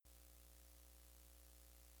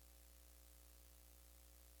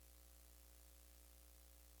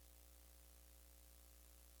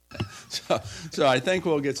So I think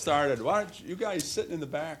we'll get started. Why don't you guys sitting in the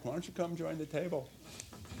back? Why don't you come join the table?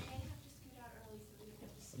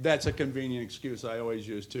 That's a convenient excuse I always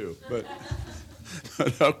use too. But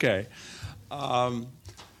okay.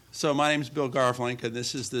 So my name is Bill Garflink, and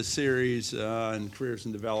this is the series on careers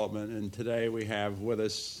and development. And today we have with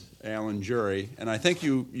us Allan Jury, and I think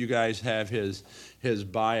you guys have his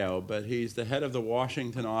bio, but he's the head of the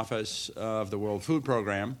Washington office of the World Food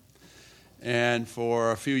Program. And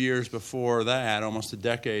for a few years before that, almost a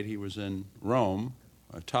decade, he was in Rome,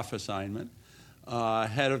 a tough assignment,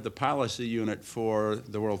 head of the policy unit for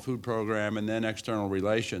the World Food Program, and then external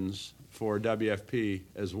relations for WFP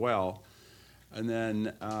as well. And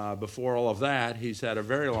then before all of that, he's had a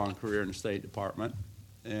very long career in the State Department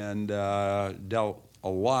and dealt a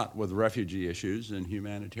lot with refugee issues and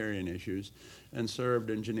humanitarian issues, and served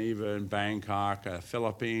in Geneva and Bangkok,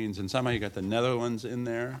 Philippines, and somehow you got the Netherlands in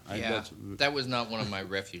there. Yeah, that was not one of my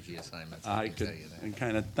refugee assignments. I can tell you that. I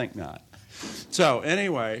kind of think not. So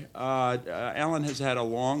anyway, Allan has had a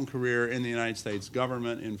long career in the United States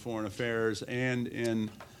government, in foreign affairs, and in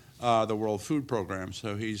the World Food Program.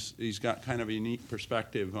 So he's got kind of a unique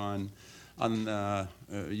perspective on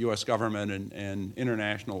U.S. government and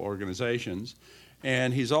international organizations.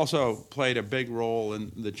 And he's also played a big role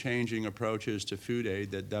in the changing approaches to food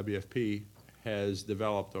aid that WFP has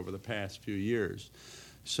developed over the past few years.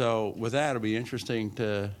 So with that, it'll be interesting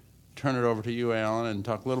to turn it over to you, Allan, and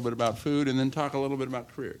talk a little bit about food and then talk a little bit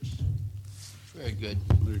about careers. Very good.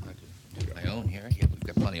 My own here. Yeah, we've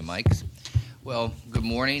got plenty of mics. Well, good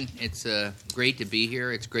morning. It's great to be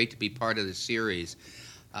here. It's great to be part of this series.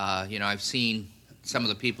 I've seen some of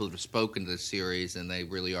the people who have spoken to this series, and they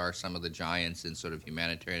really are some of the giants in sort of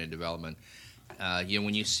humanitarian development.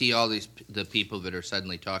 When you see all the people that are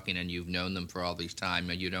suddenly talking and you've known them for all this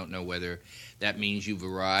time, and you don't know whether that means you've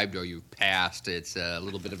arrived or you've passed. It's a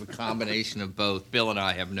little bit of a combination of both. Bill and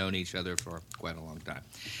I have known each other for quite a long time.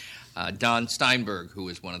 Don Steinberg, who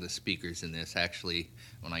is one of the speakers in this, actually,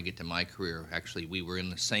 when I get to my career, actually, we were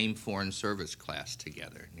in the same foreign service class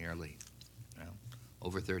together nearly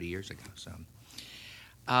over 30 years ago.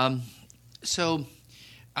 The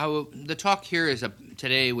talk here is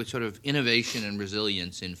today with sort of innovation and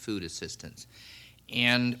resilience in food assistance.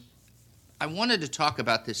 And I wanted to talk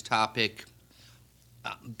about this topic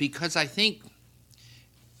because I think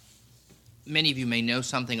many of you may know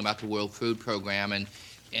something about the World Food Program, and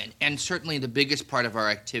certainly the biggest part of our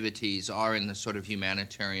activities are in the sort of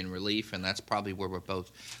humanitarian relief, and that's probably where we're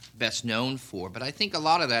both best known for. But I think a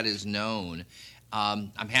lot of that is known.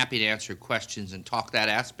 I'm happy to answer questions and talk that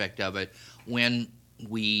aspect of it when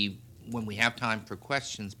we have time for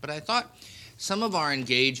questions. But I thought some of our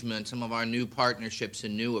engagement, some of our new partnerships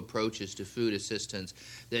and new approaches to food assistance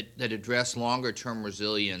that address longer-term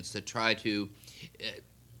resilience, that try to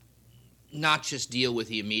not just deal with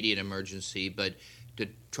the immediate emergency, but to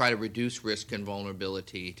try to reduce risk and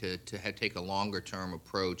vulnerability, to take a longer-term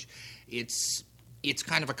approach. It's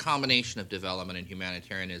kind of a combination of development and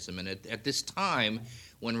humanitarianism. And at this time,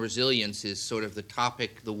 when resilience is sort of the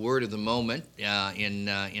topic, the word of the moment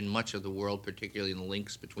in much of the world, particularly in the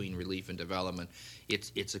links between relief and development,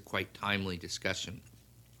 it's a quite timely discussion.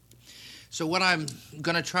 So what I'm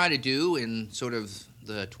going to try to do in sort of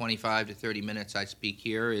the 25 to 30 minutes I speak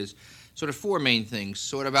here is sort of four main things,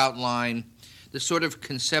 sort of outline the sort of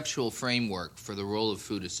conceptual framework for the role of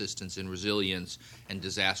food assistance in resilience and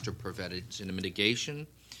disaster prevention and mitigation.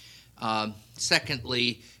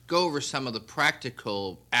 Secondly, go over some of the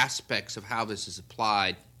practical aspects of how this is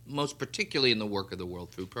applied, most particularly in the work of the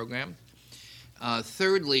World Food Program.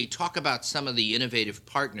 Thirdly, talk about some of the innovative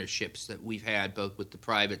partnerships that we've had, both with the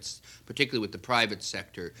privates, particularly with the private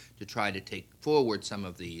sector, to try to take forward some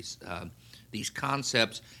of these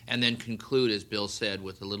concepts, and then conclude, as Bill said,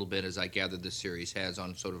 with a little bit, as I gather this series has,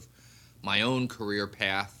 on sort of my own career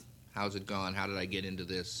path. How's it gone? How did I get into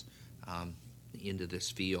this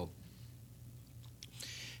field?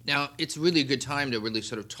 Now, it's really a good time to really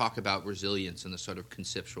sort of talk about resilience and the sort of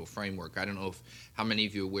conceptual framework. I don't know how many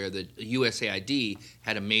of you are aware that USAID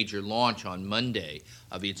had a major launch on Monday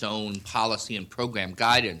of its own policy and program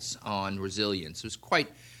guidance on resilience. It was quite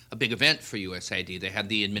a big event for USAID. They had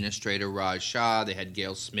the administrator, Raj Shah. They had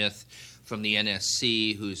Gail Smith from the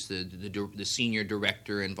NSC, who's the senior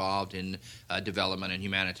director involved in development and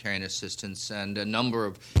humanitarian assistance, and a number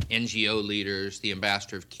of NGO leaders, the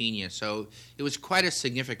ambassador of Kenya. So it was quite a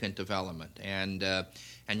significant development, and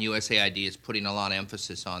USAID is putting a lot of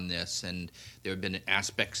emphasis on this, and there have been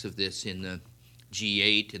aspects of this in the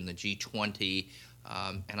G8 and the G20,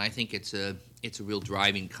 and I think it's a real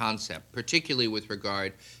driving concept, particularly with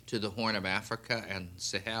regard to the Horn of Africa and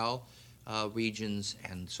Sahel, regions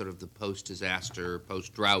and sort of the post-disaster,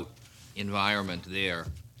 post-drought environment there.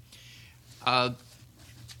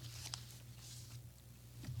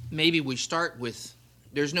 Maybe we start with,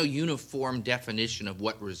 there's no uniform definition of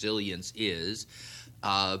what resilience is,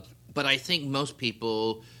 but I think most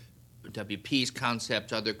people, WP's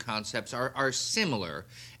concept, other concepts are similar.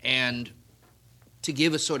 And to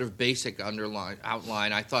give a sort of basic outline,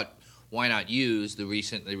 I thought, why not use the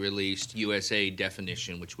recently released USA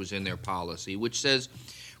definition, which was in their policy, which says,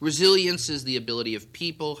 resilience is the ability of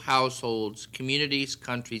people, households, communities,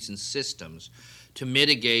 countries, and systems to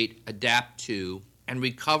mitigate, adapt to, and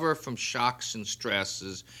recover from shocks and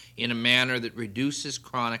stresses in a manner that reduces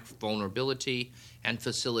chronic vulnerability and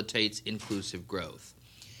facilitates inclusive growth.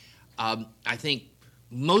 I think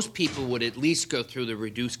most people would at least go through the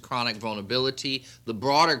reduced chronic vulnerability. The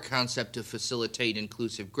broader concept of facilitate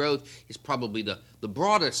inclusive growth is probably the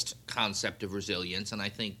broadest concept of resilience, and I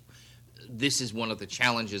think this is one of the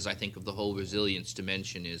challenges, I think, of the whole resilience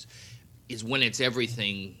dimension is when it's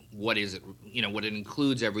everything, what is it, what it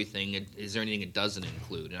includes everything, is there anything it doesn't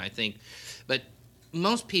include? And I think, but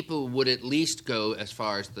most people would at least go as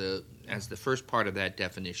far as the first part of that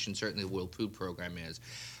definition, certainly the World Food Program is.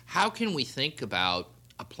 How can we think about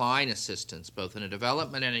applying assistance, both in a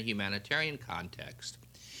development and a humanitarian context,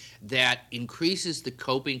 that increases the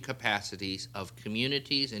coping capacities of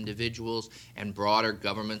communities, individuals, and broader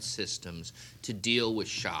government systems to deal with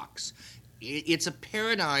shocks? It's a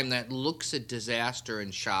paradigm that looks at disaster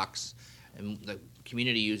and shocks, and the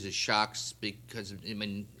community uses shocks because,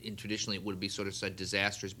 traditionally it would be sort of said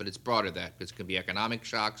disasters, but it's broader than that, because it can be economic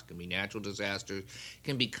shocks, it can be natural disasters, it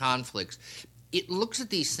can be conflicts. It looks at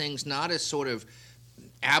these things not as sort of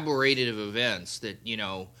aberrative events that,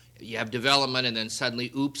 you have development and then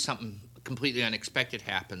suddenly, oops, something completely unexpected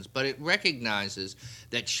happens, but it recognizes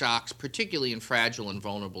that shocks, particularly in fragile and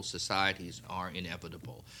vulnerable societies, are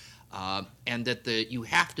inevitable. And that you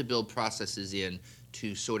have to build processes in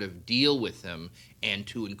to sort of deal with them and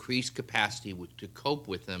to increase capacity to cope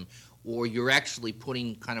with them, or you're actually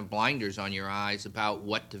putting kind of blinders on your eyes about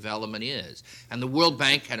what development is. And the World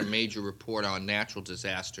Bank had a major report on natural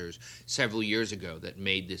disasters several years ago that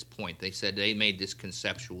made this point. They said they made this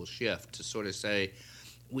conceptual shift to sort of say,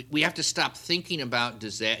 we have to stop thinking about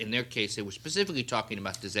disaster. In their case, they were specifically talking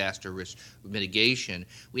about disaster risk mitigation.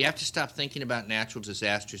 We have to stop thinking about natural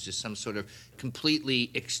disasters as some sort of completely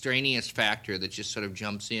extraneous factor that just sort of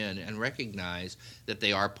jumps in, and recognize that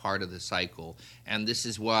they are part of the cycle. And this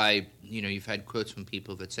is why, you've had quotes from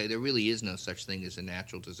people that say there really is no such thing as a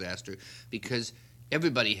natural disaster, because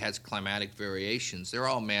everybody has climatic variations. They're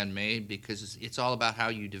all man-made because it's all about how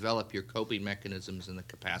you develop your coping mechanisms and the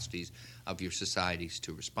capacities of your societies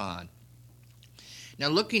to respond. Now,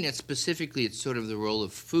 looking at specifically at sort of the role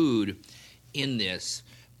of food in this,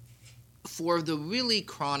 for the really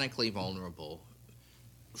chronically vulnerable,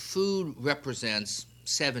 food represents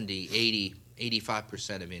 70, 80,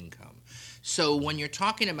 85% of income. So when you're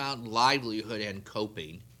talking about livelihood and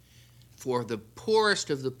coping, for the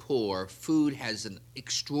poorest of the poor, food has an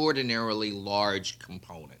extraordinarily large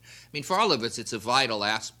component. For all of us, it's a vital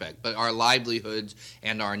aspect, but our livelihoods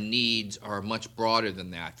and our needs are much broader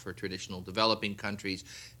than that. For traditional developing countries,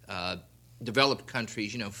 developed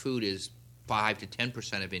countries, food is 5 to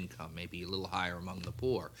 10% of income, maybe a little higher among the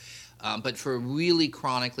poor. But for really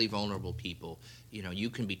chronically vulnerable people, you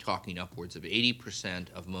can be talking upwards of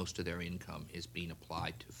 80% of most of their income is being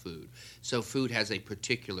applied to food. So food has a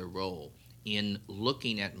particular role in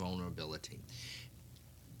looking at vulnerability.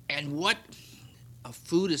 And what a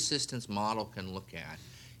food assistance model can look at,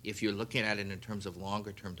 if you're looking at it in terms of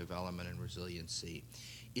longer-term development and resiliency,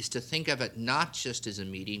 is to think of it not just as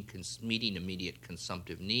meeting immediate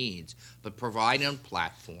consumptive needs, but providing a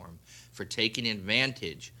platform for taking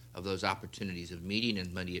advantage of those opportunities of meeting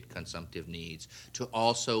immediate consumptive needs to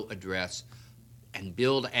also address and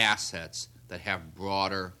build assets that have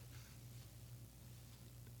broader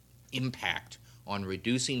impact on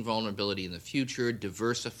reducing vulnerability in the future,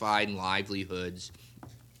 diversifying livelihoods,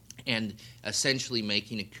 and essentially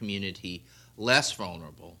making a community less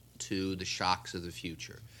vulnerable to the shocks of the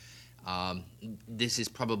future. This is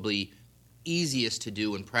probably easiest to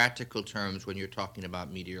do in practical terms when you're talking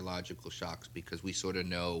about meteorological shocks, because we sort of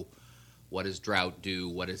know what does drought do,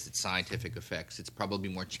 what is its scientific effects. It's probably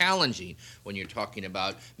more challenging when you're talking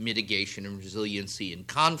about mitigation and resiliency in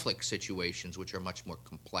conflict situations, which are much more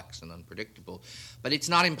complex and unpredictable. But it's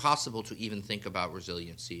not impossible to even think about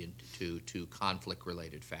resiliency to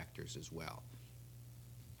conflict-related factors as well.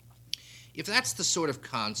 If that's the sort of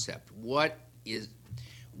concept, what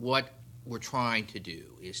we're trying to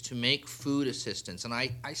do is to make food assistance, and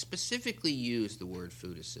I specifically use the word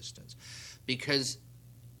food assistance because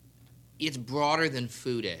it's broader than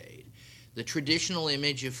food aid. The traditional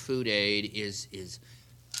image of food aid is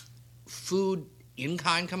food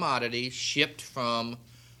in-kind commodities shipped from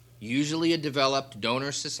usually a developed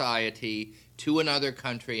donor society to another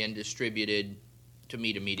country and distributed to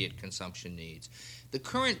meet immediate consumption needs. The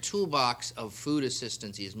current toolbox of food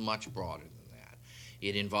assistance is much broader than that.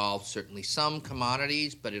 It involves certainly some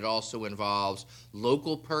commodities, but it also involves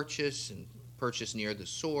local purchase and purchase near the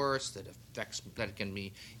source that can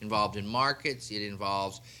be involved in markets. It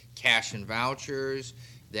involves cash and vouchers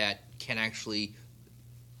that can actually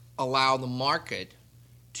allow the market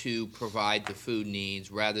to provide the food needs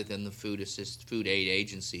rather than the food aid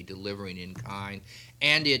agency delivering in kind.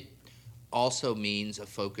 And it also means a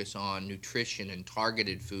focus on nutrition and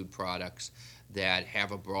targeted food products that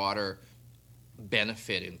have a broader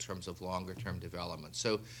benefit in terms of longer-term development.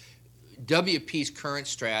 So WFP's current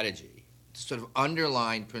strategy, sort of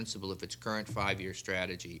underlying principle of its current 5-year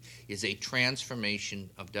strategy, is a transformation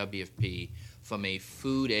of WFP from a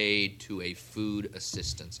food aid to a food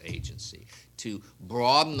assistance agency, to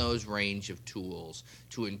broaden those range of tools,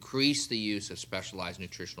 to increase the use of specialized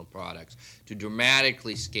nutritional products, to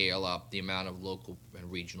dramatically scale up the amount of local and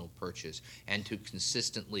regional purchase, and to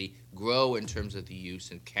consistently grow in terms of the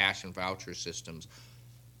use of cash and voucher systems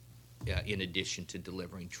in addition to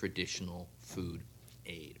delivering traditional food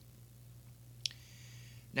aid.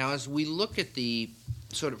 Now, as we look at the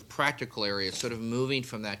sort of practical areas, sort of moving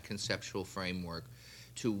from that conceptual framework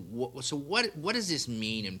to what does this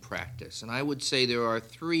mean in practice? And I would say there are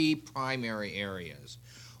 3 primary areas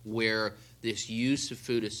where this use of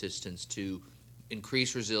food assistance to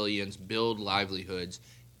increase resilience, build livelihoods,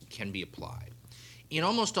 can be applied. In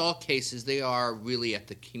almost all cases, they are really at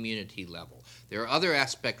the community level. There are other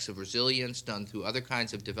aspects of resilience done through other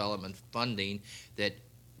kinds of development funding that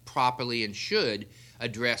properly and should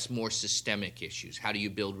address more systemic issues. How do you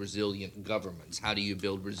build resilient governments? How do you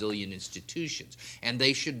build resilient institutions? And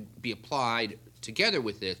they should be applied together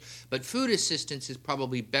with this. But food assistance is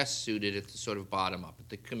probably best suited at the sort of bottom up, at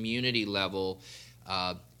the community level,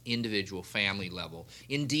 individual family level.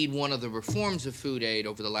 Indeed, one of the reforms of food aid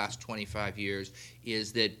over the last 25 years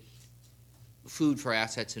is that food for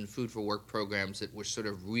assets and food for work programs that were sort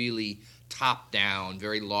of really top-down,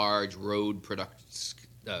 very large road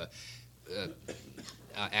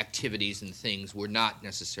activities and things were not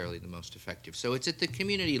necessarily the most effective. So it's at the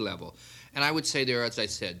community level. And I would say there are, as I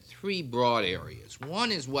said, 3 broad areas.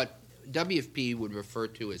 One is what WFP would refer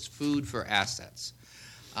to as food for assets.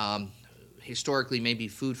 Historically, maybe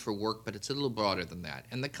food for work, but it's a little broader than that.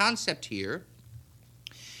 And the concept here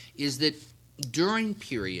is that during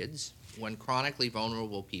periods when chronically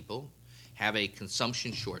vulnerable people have a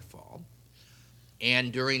consumption shortfall,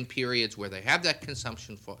 and during periods where they have that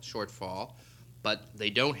consumption shortfall, but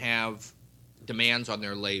they don't have demands on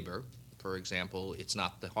their labor, for example, it's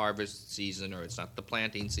not the harvest season or it's not the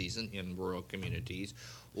planting season in rural communities,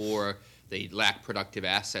 or they lack productive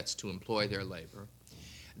assets to employ their labor,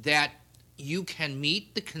 that you can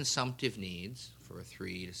meet the consumptive needs for a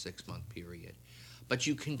 3 to 6 month period, but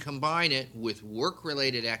you can combine it with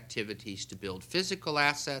work-related activities to build physical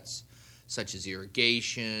assets, such as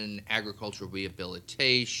irrigation, agricultural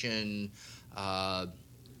rehabilitation,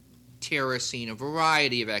 terracing, a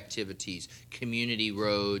variety of activities, community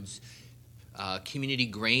roads, community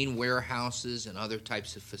grain warehouses, and other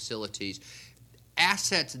types of facilities,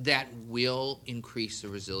 assets that will increase the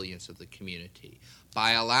resilience of the community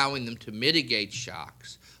by allowing them to mitigate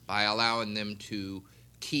shocks, by allowing them to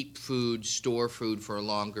keep food, store food for a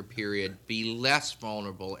longer period, be less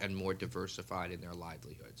vulnerable and more diversified in their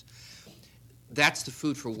livelihoods. That's the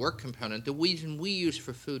food for work component. The reason we use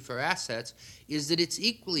for food for assets is that it's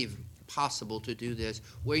equally possible to do this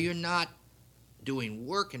where you're not doing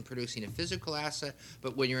work and producing a physical asset,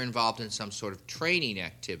 but when you're involved in some sort of training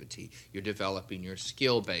activity, you're developing your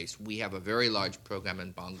skill base. We have a very large program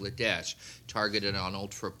in Bangladesh targeted on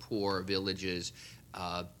ultra-poor villages,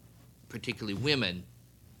 particularly women,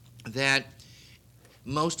 that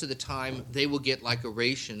most of the time they will get like a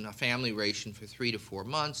ration, a family ration for 3 to 4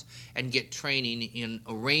 months and get training in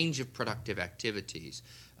a range of productive activities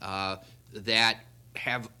that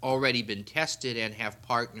have already been tested and have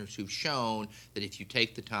partners who've shown that if you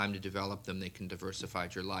take the time to develop them, they can diversify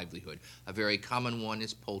your livelihood. A very common one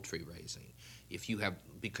is poultry raising.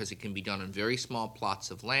 Because it can be done on very small plots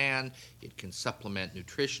of land, it can supplement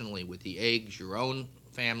nutritionally with the eggs, your own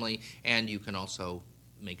family, and you can also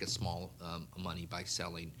make a small money by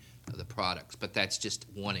selling the products, but that's just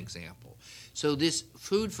one example. So this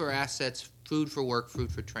food for assets, food for work,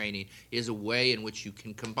 food for training is a way in which you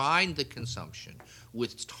can combine the consumption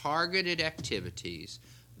with targeted activities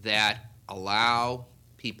that allow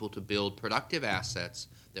people to build productive assets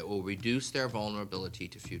that will reduce their vulnerability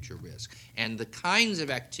to future risk. And the kinds of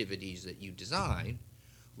activities that you design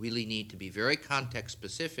really need to be very context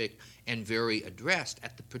specific and very addressed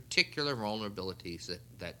at the particular vulnerabilities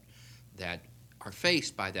that are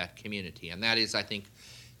faced by that community. And that is, I think,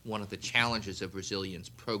 one of the challenges of resilience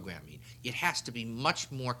programming. It has to be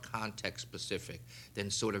much more context specific than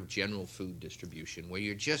sort of general food distribution, where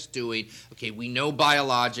you're just doing, okay, we know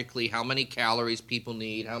biologically how many calories people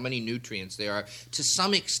need, how many nutrients there are. To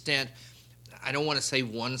some extent, I don't want to say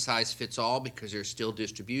one size fits all, because there's still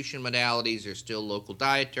distribution modalities, there's still local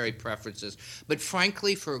dietary preferences, but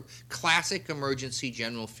frankly, for classic emergency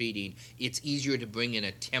general feeding, it's easier to bring in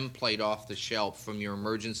a template off the shelf from your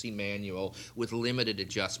emergency manual with limited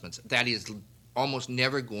adjustments. That is almost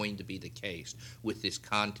never going to be the case with this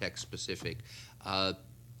context-specific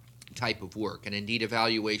type of work. And indeed,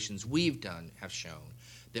 evaluations we've done have shown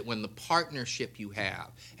that when the partnership you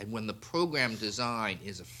have and when the program design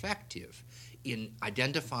is effective in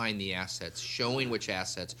identifying the assets, showing which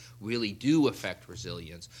assets really do affect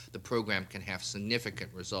resilience, the program can have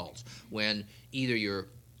significant results. When either your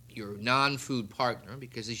non-food partner,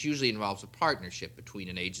 because this usually involves a partnership between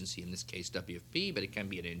an agency, in this case WFP, but it can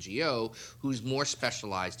be an NGO, who's more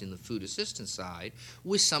specialized in the food assistance side,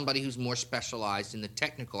 with somebody who's more specialized in the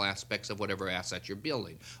technical aspects of whatever asset you're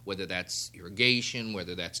building, whether that's irrigation,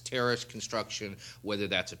 whether that's terrace construction, whether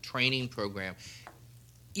that's a training program.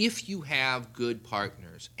 If you have good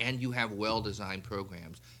partners and you have well-designed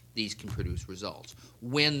programs, these can produce results.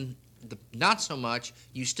 When not so much,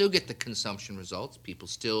 you still get the consumption results. People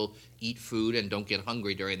still eat food and don't get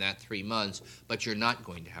hungry during that 3 months, but you're not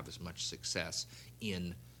going to have as much success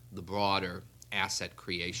in the broader asset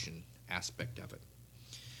creation aspect of it.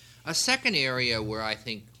 A second area where I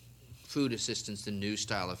think food assistance, the new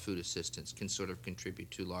style of food assistance, can sort of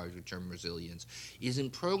contribute to larger-term resilience is in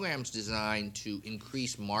programs designed to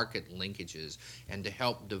increase market linkages and to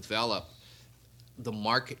help develop the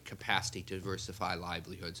market capacity to diversify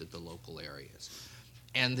livelihoods at the local areas.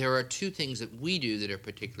 And there are two things that we do that are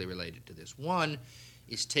particularly related to this. One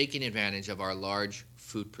is taking advantage of our large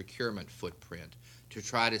food procurement footprint to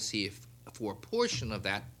try to see if, for a portion of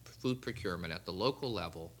that food procurement at the local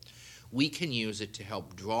level, we can use it to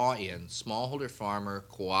help draw in smallholder farmer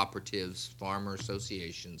cooperatives, farmer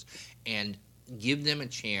associations, and give them a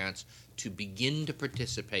chance to begin to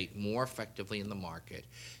participate more effectively in the market,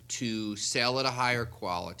 to sell at a higher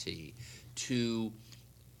quality, to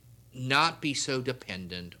not be so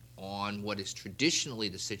dependent on what is traditionally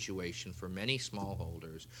the situation for many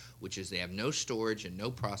smallholders, which is they have no storage and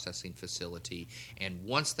no processing facility, and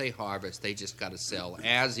once they harvest, they just got to sell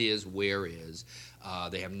as is, where is.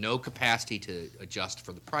 They have no capacity to adjust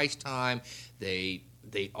for the price time. They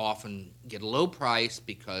often get a low price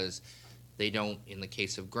because they don't, in the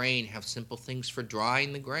case of grain, have simple things for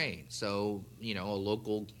drying the grain. So, a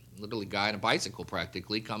local, literally guy on a bicycle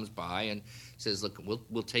practically comes by and says, look,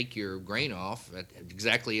 we'll take your grain off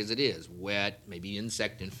exactly as it is, wet, maybe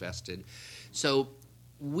insect infested. So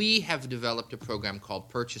we have developed a program called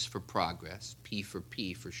Purchase for Progress, P for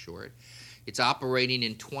P for short. It's operating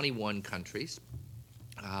in 21 countries,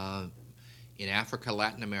 in Africa,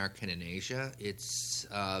 Latin America, and Asia. It's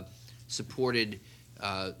supported.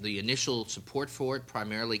 The initial support for it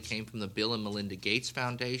primarily came from the Bill and Melinda Gates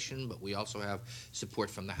Foundation, but we also have support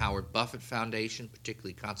from the Howard Buffett Foundation,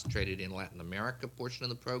 particularly concentrated in Latin America portion of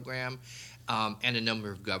the program, and a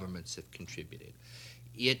number of governments have contributed.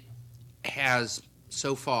 It has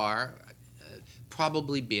so far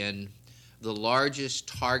probably been the largest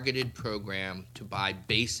targeted program to buy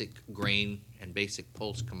basic grain and basic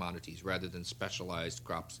pulse commodities rather than specialized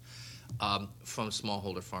crops from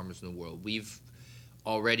smallholder farmers in the world. We've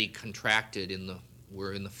already contracted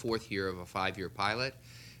we're in the fourth year of a 5-year pilot.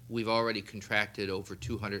 We've already contracted over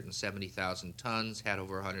 270,000 tons, had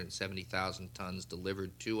over 170,000 tons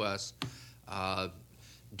delivered to us.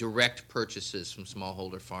 Direct purchases from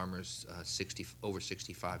smallholder farmers, over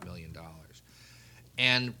 $65 million.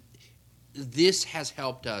 And this has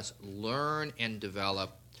helped us learn and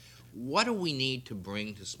develop what do we need to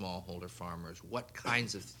bring to smallholder farmers? What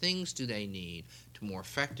kinds of things do they need to more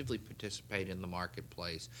effectively participate in the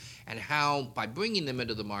marketplace? And how, by bringing them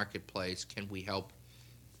into the marketplace, can we help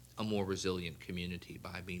a more resilient community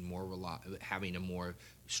by being having a more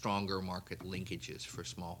stronger market linkages for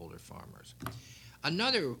smallholder farmers?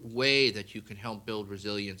 Another way that you can help build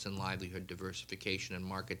resilience and livelihood diversification and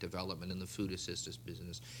market development in the food assistance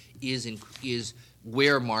business is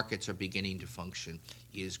where markets are beginning to function,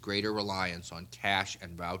 is greater reliance on cash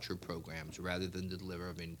and voucher programs rather than the deliver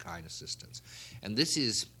of in-kind assistance. And this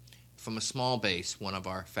is, from a small base, one of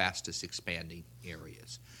our fastest expanding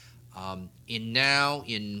areas.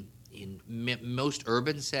 In most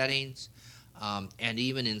urban settings, and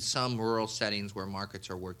even in some rural settings where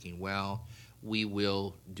markets are working well, we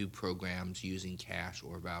will do programs using cash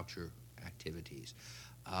or voucher activities.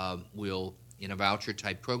 In a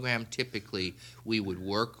voucher-type program, typically we would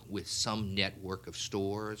work with some network of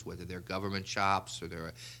stores, whether they're government shops or they're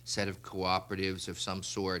a set of cooperatives of some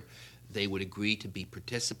sort. They would agree to be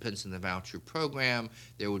participants in the voucher program.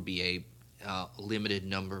 There would be a limited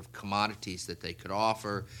number of commodities that they could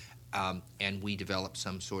offer, and we develop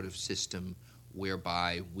some sort of system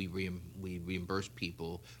whereby we reimburse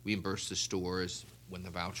the stores when the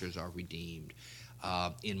vouchers are redeemed.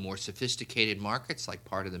 In more sophisticated markets, like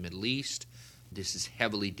part of the Middle East, this is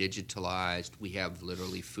heavily digitalized. We have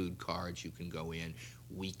literally food cards you can go in.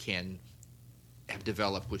 We can have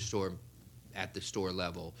developed at the store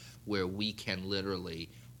level where we can literally,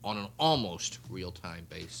 on an almost real-time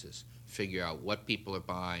basis, figure out what people are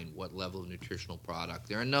buying, what level of nutritional product.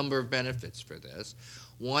 There are a number of benefits for this.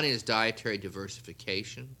 One is dietary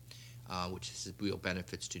diversification, which is real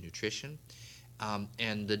benefits to nutrition,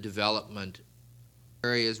 and the development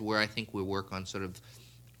areas where I think we work on sort of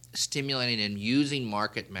stimulating and using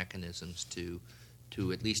market mechanisms to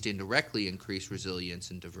at least indirectly increase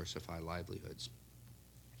resilience and diversify livelihoods.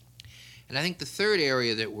 And I think the third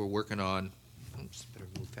area that we're working on, better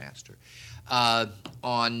move faster,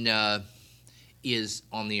 is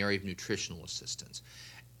on the area of nutritional assistance.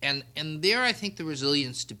 And there I think the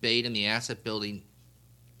resilience debate and the asset building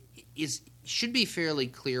should be fairly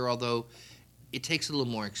clear, although it takes a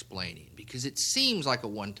little more explaining, because it seems like a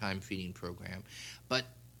one-time feeding program. But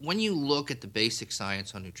when you look at the basic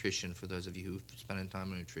science on nutrition, for those of you who've spent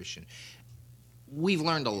time on nutrition, we've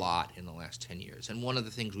learned a lot in the last 10 years. And one of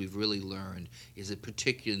the things we've really learned is that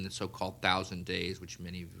particularly in the so-called 1,000 days, which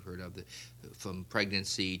many of you have heard of, from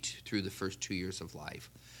pregnancy through the first 2 years of life,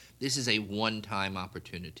 this is a one-time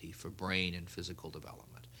opportunity for brain and physical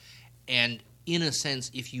development. And in a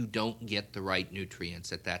sense, if you don't get the right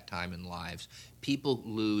nutrients at that time in lives, people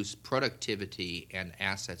lose productivity and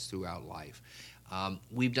assets throughout life.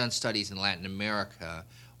 We've done studies in Latin America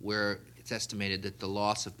where it's estimated that the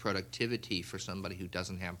loss of productivity for somebody who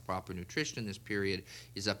doesn't have proper nutrition in this period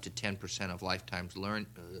is up to 10% of lifetime's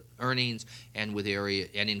earnings, and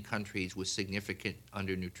in countries with significant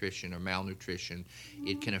undernutrition or malnutrition,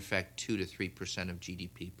 it can affect 2 to 3% of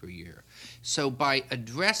GDP per year. So by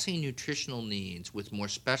addressing nutritional needs with more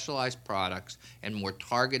specialized products and more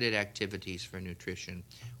targeted activities for nutrition,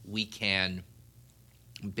 we can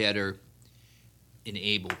better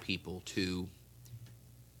enable people to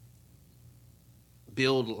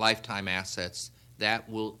build lifetime assets that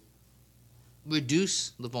will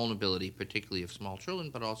reduce the vulnerability, particularly of small children,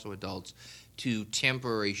 but also adults, to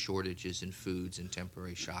temporary shortages in foods and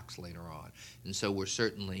temporary shocks later on. And so we're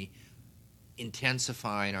certainly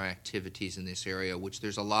intensifying our activities in this area, which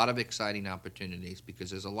there's a lot of exciting opportunities because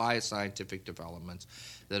there's a lot of scientific developments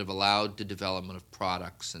that have allowed the development of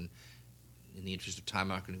products. And in the interest of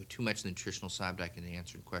time, I'm not going to go too much on the nutritional side, but I can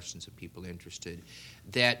answer questions of people interested,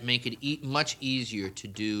 that make it much easier to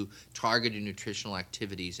do targeted nutritional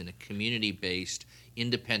activities in a community-based,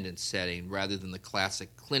 independent setting rather than the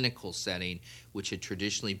classic clinical setting, which had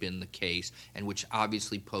traditionally been the case and which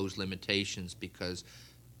obviously posed limitations because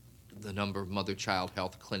the number of mother-child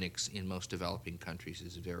health clinics in most developing countries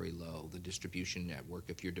is very low. The distribution network,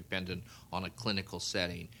 if you're dependent on a clinical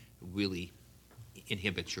setting, really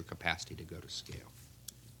inhibits your capacity to go to scale.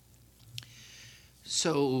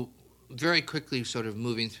 So very quickly, sort of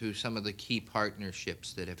moving through some of the key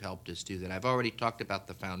partnerships that have helped us do that. I've already talked about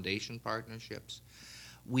the foundation partnerships.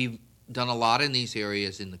 We've done a lot in these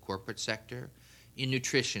areas in the corporate sector. In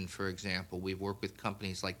nutrition, for example, we've worked with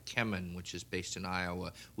companies like Kemen, which is based in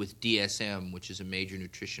Iowa, with DSM, which is a major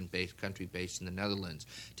nutrition-based country based in the Netherlands,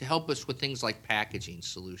 to help us with things like packaging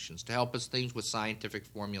solutions, to help us things with scientific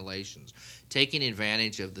formulations, taking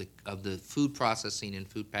advantage of the food processing and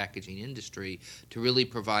food packaging industry to really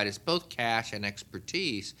provide us both cash and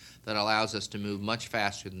expertise that allows us to move much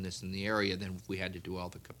faster than this in the area than if we had to do all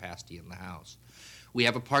the capacity in the house. We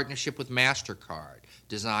have a partnership with MasterCard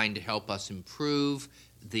designed to help us improve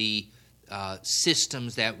the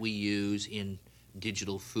systems that we use in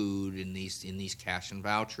digital food in these cash and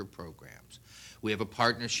voucher programs. We have a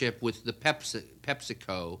partnership with the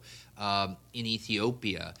PepsiCo in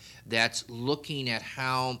Ethiopia that's looking at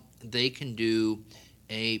how they can do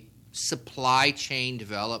a supply chain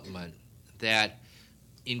development that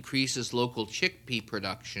increases local chickpea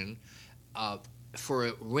production for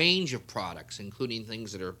a range of products, including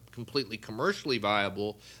things that are completely commercially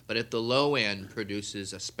viable, but at the low end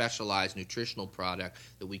produces a specialized nutritional product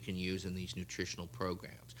that we can use in these nutritional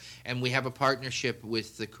programs. And we have a partnership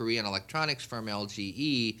with the Korean electronics firm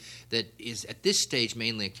LGE that is at this stage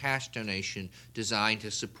mainly a cash donation designed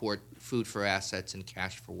to support food for assets and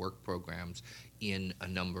cash for work programs in a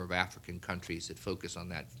number of African countries that focus on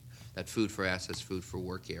that food for assets, food for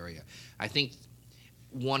work area. I think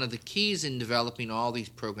one of the keys in developing all these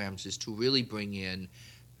programs is to really bring in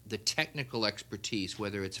the technical expertise,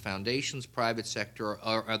 whether it's foundations, private sector,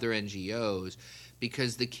 or other NGOs,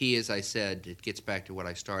 because the key, as I said, it gets back to what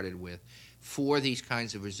I started with, for these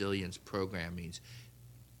kinds of resilience programmings,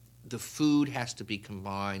 the food has to be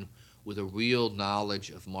combined with a real knowledge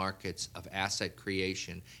of markets, of asset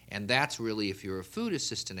creation, and that's really, if you're a food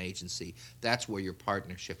assistance agency, that's where your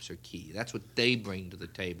partnerships are key. That's what they bring to the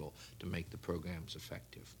table to make the programs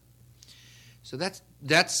effective. So that's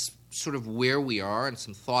sort of where we are, and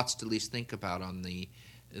some thoughts to at least think about on the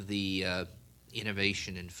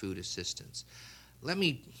innovation in food assistance. Let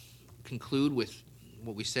me conclude with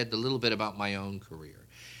what we said a little bit about my own career.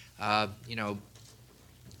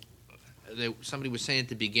 Somebody was saying at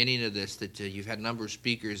the beginning of this that you've had a number of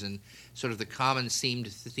speakers, and sort of the common theme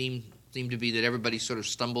to be that everybody sort of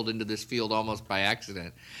stumbled into this field almost by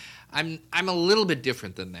accident. I'm a little bit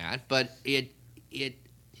different than that, but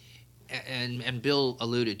and Bill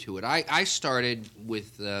alluded to it. I started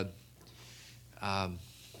with going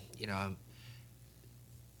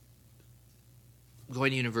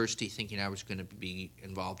to university thinking I was going to be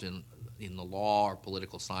involved in the law or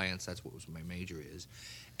political science. That's what my major is.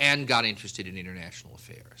 And got interested in international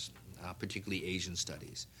affairs, particularly Asian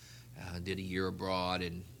studies. Did a year abroad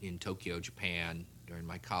in Tokyo, Japan during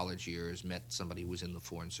my college years, met somebody who was in the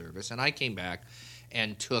Foreign Service, and I came back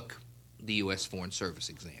and took the U.S. Foreign Service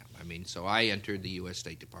exam. So I entered the U.S.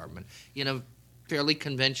 State Department in a fairly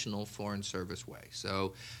conventional Foreign Service way.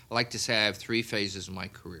 So I like to say I have three phases of my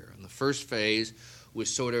career. And the first phase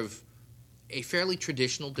was sort of a fairly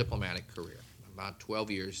traditional diplomatic career. About 12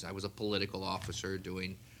 years, I was a political officer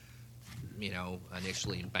doing,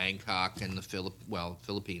 initially in Bangkok and the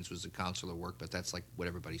Philippines was the consular work, but that's like what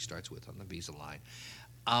everybody starts with on the visa line.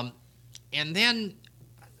 And then,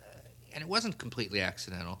 and it wasn't completely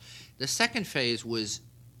accidental, the second phase was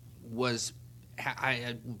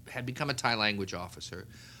I had become a Thai language officer,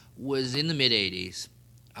 was in the mid-'80s.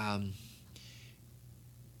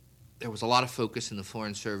 There was a lot of focus in the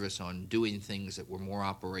Foreign Service on doing things that were more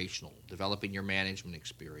operational, developing your management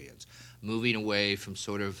experience, moving away from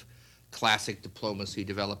sort of classic diplomacy,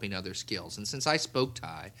 developing other skills. And since I spoke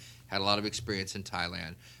Thai, had a lot of experience in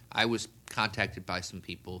Thailand, I was contacted by some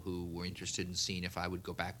people who were interested in seeing if I would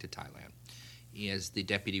go back to Thailand as the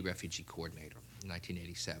Deputy Refugee Coordinator in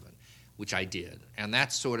 1987, which I did. And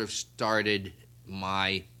that sort of started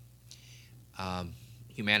my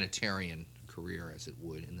humanitarian career, as it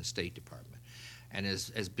would, in the State Department. And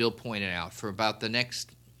as Bill pointed out, for about the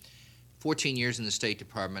next 14 years in the State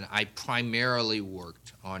Department, I primarily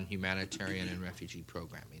worked on humanitarian and refugee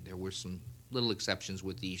programming. There were some little exceptions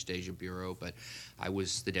with the East Asia Bureau, but I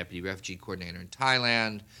was the Deputy Refugee Coordinator in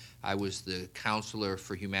Thailand. I was the Counselor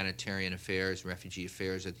for Humanitarian Affairs and Refugee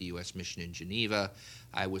Affairs at the U.S. Mission in Geneva.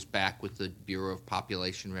 I was back with the Bureau of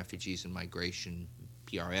Population, Refugees, and Migration,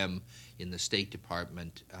 PRM, in the State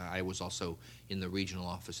Department. I was also in the regional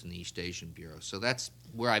office in the East Asian Bureau. So that's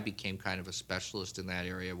where I became kind of a specialist in that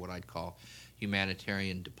area, what I'd call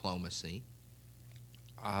humanitarian diplomacy.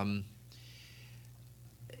 And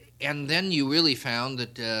then you really found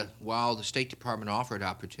that while the State Department offered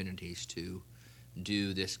opportunities to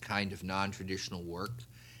do this kind of non-traditional work,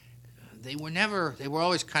 they were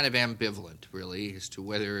always kind of ambivalent, really, as to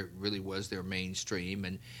whether it really was their mainstream.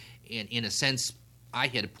 And in a sense, I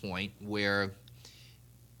hit a point where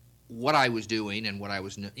what I was doing and what I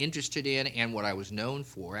was interested in and what I was known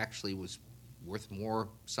for actually was worth more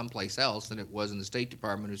someplace else than it was in the State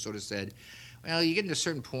Department, who sort of said, well, you get to a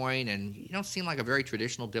certain point and you don't seem like a very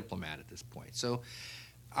traditional diplomat at this point. So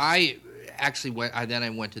I actually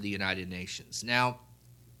went to the United Nations. Now,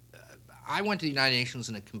 I went to the United Nations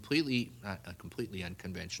in a completely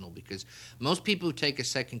unconventional, because most people who take a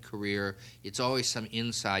second career, it's always some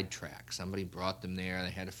inside track. Somebody brought them there,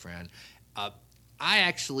 they had a friend. I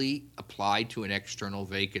actually applied to an external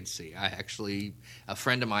vacancy. A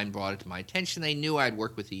friend of mine brought it to my attention. They knew I'd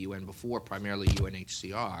worked with the UN before, primarily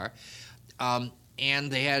UNHCR.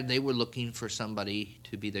 And they were looking for somebody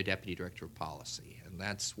to be their deputy director of policy. And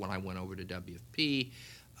that's when I went over to WFP.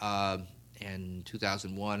 In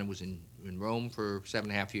 2001, I was in Rome for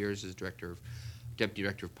 7.5 years as deputy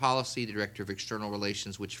director of policy, the director of external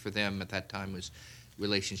relations, which for them at that time was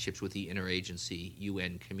relationships with the interagency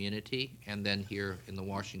UN community, and then here in the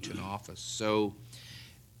Washington office. So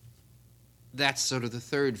that's sort of the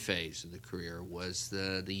third phase of the career, was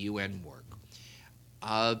the UN work.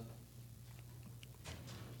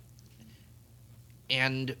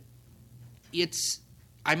 And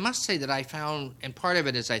I must say that I found, and part of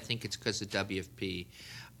it is I think it's because of WFP,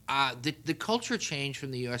 the culture change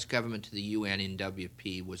from the U.S. government to the UN in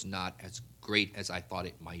WFP was not as great as I thought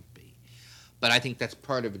it might be. But I think that's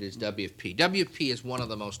part of it is WFP. WFP is one of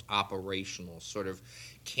the most operational, sort of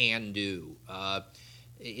can-do.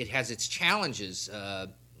 It has its challenges. It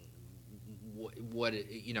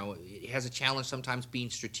has a challenge sometimes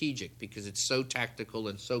being strategic because it's so tactical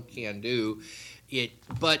and so can-do.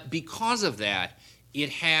 But because of that, it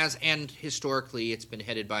has, and historically it's been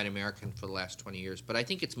headed by an American for the last 20 years, but I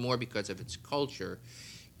think it's more because of its culture.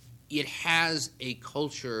 It has a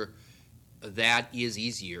culture that is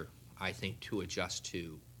easier, I think, to adjust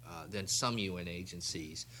to than some UN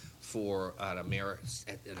agencies for an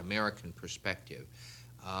American perspective.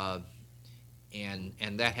 And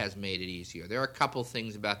that has made it easier. There are a couple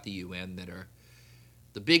things about the UN that are,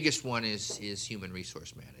 the biggest one is human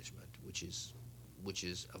resource management, which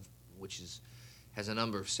has a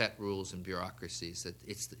number of set rules and bureaucracies that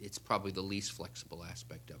it's probably the least flexible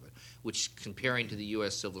aspect of it, which comparing to the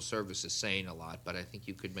U.S. Civil Service is saying a lot, but I think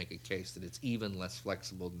you could make a case that it's even less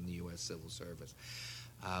flexible than the U.S. Civil Service,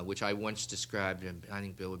 which I once described, and I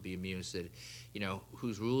think Bill would be amused that,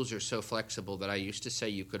 whose rules are so flexible that I used to say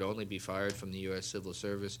you could only be fired from the U.S. Civil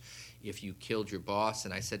Service if you killed your boss,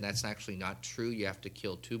 and I said that's actually not true. You have to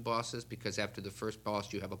kill 2 bosses because after the first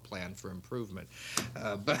boss you have a plan for improvement.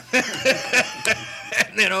 But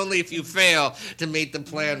and then only if you fail to meet the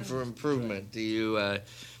plan for improvement do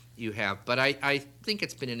you have. But I think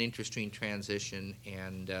it's been an interesting transition,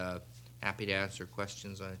 and happy to answer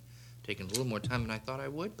questions. I've taken a little more time than I thought I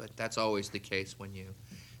would, but that's always the case when you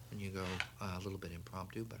go a little bit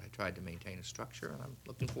impromptu. But I tried to maintain a structure, and I'm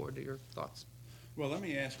looking forward to your thoughts. Well, let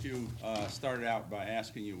me ask you, start out by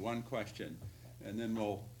asking you one question, and then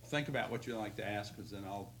we'll think about what you'd like to ask, because then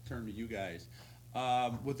I'll turn to you guys.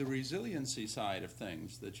 With the resiliency side of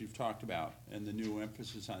things that you've talked about and the new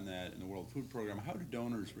emphasis on that in the World Food Program, how do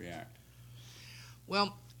donors react?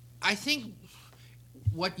 Well, I think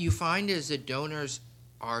what you find is that donors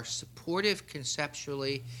are supportive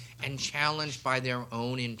conceptually and challenged by their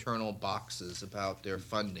own internal boxes about their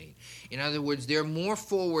funding. In other words, they're more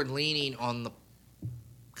forward-leaning on the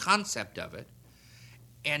concept of it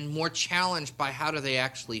and more challenged by how do they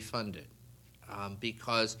actually fund it,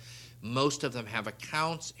 because most of them have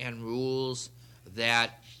accounts and rules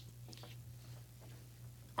that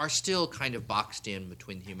are still kind of boxed in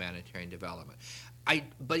between humanitarian development.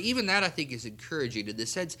 But even that, I think, is encouraging in the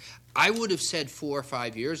sense, I would have said 4 or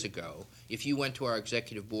 5 years ago, if you went to our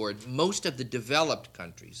executive board, most of the developed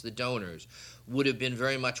countries, the donors, would have been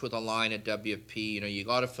very much with a line at WFP, you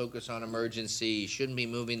got to focus on emergency, you shouldn't be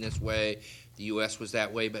moving this way. The U.S. was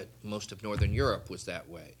that way, but most of Northern Europe was that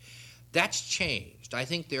way. That's changed. I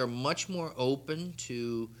think they're much more open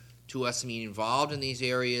to us being involved in these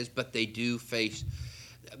areas, but they do face,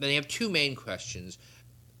 they have 2 main questions.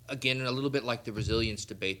 Again, a little bit like the resilience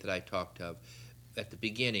debate that I talked of at the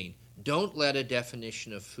beginning. Don't let a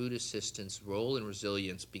definition of food assistance role in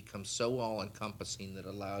resilience become so all-encompassing that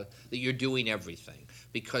you're doing everything,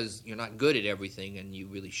 because you're not good at everything and you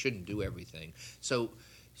really shouldn't do everything. So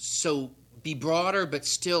be broader, but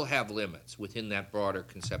still have limits within that broader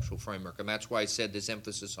conceptual framework. And that's why I said this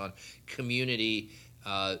emphasis on community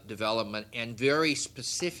development and very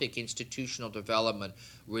specific institutional development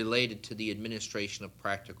related to the administration of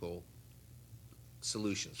practical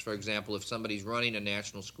solutions. For example, if somebody's running a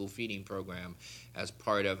national school feeding program as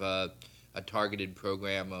part of a targeted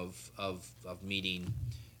program of meeting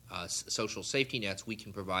social safety nets, we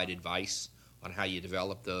can provide advice on how you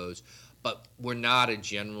develop those. But we're not a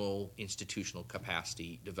general institutional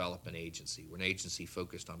capacity development agency. We're an agency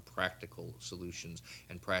focused on practical solutions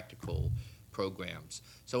and practical programs.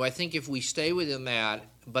 So I think if we stay within that,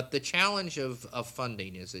 but the challenge of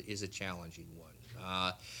funding is a challenging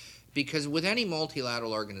one. Because with any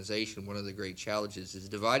multilateral organization, one of the great challenges is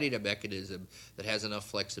dividing a mechanism that has enough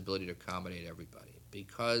flexibility to accommodate everybody.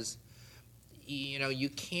 Because, you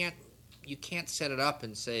can't set it up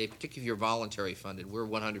and say, particularly if you're voluntary funded, we're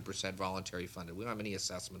 100% voluntary funded. We don't have any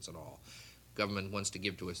assessments at all. Government wants to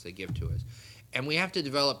give to us, they give to us. And we have to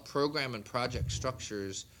develop program and project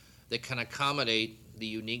structures that can accommodate the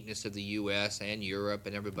uniqueness of the U.S. and Europe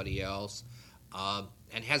and everybody else,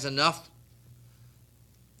 and has enough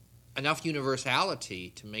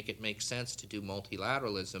universality to make it make sense to do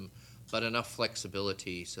multilateralism, but enough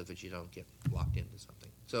flexibility so that you don't get locked into something.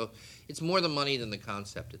 So it's more the money than the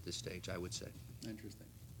concept at this stage, I would say. Interesting.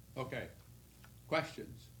 Okay.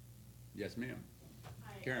 Questions? Yes, ma'am.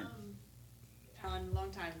 Hi, Karen. Allan, long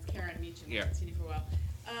time. It's Karen Meacham. Yeah. I haven't seen you for a while.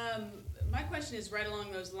 My question is right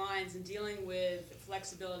along those lines in dealing with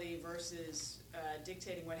flexibility versus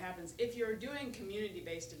dictating what happens. If you're doing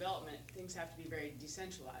community-based development, things have to be very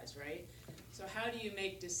decentralized, right? So how do you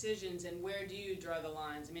make decisions, and where do you draw the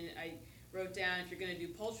lines? I mean, I wrote down if you're going to do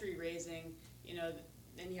poultry raising,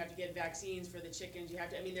 then you have to get vaccines for the chickens. You have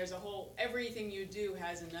to. I mean, there's a whole. Everything you do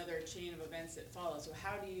has another chain of events that follow. So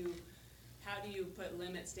how do you put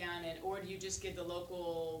limits down, or do you just give the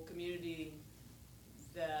local community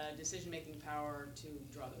the decision-making power to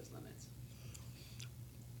draw those limits?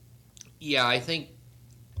 Yeah, I think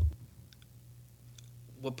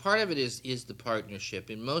part of it is the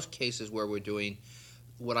partnership. In most cases where we're doing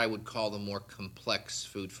what I would call the more complex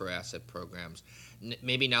food for asset programs,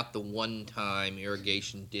 maybe not the one-time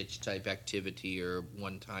irrigation ditch type activity or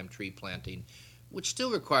one-time tree planting, which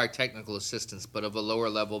still require technical assistance, but of a lower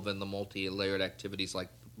level than the multi-layered activities like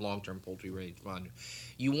long-term poultry range fund.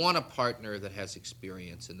 You want a partner that has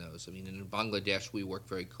experience in those. I mean, in Bangladesh, we work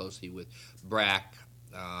very closely with BRAC,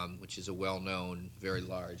 which is a well-known, very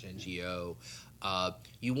large NGO.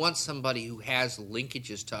 You want somebody who has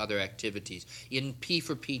linkages to other activities. In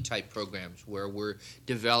P4P type programs where we're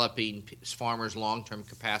developing farmers' long-term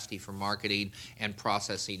capacity for marketing and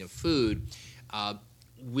processing of food,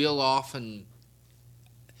 we'll often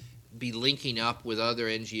be linking up with other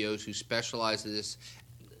NGOs who specialize in this.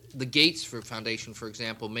 The Gates Foundation, for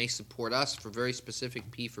example, may support us for very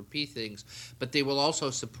specific P4P things, but they will also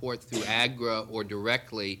support through AGRA or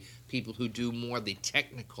directly people who do more the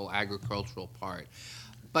technical agricultural part.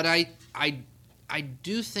 But I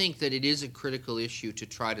do think that it is a critical issue to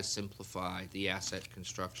try to simplify the asset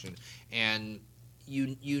construction, and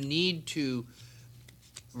you need to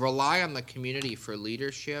rely on the community for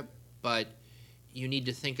leadership, but you need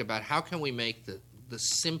to think about how can we make the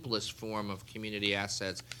simplest form of community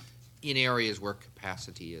assets in areas where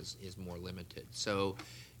capacity is more limited. So,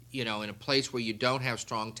 in a place where you don't have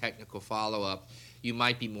strong technical follow-up, you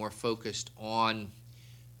might be more focused on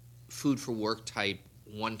food for work type,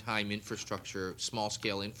 one-time infrastructure,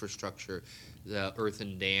 small-scale infrastructure, the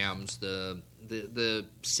earthen dams, the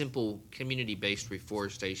simple community-based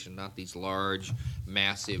reforestation, not these large,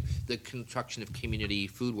 massive, the construction of community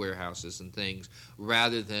food warehouses and things,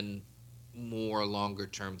 rather than more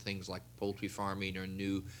longer-term things like poultry farming or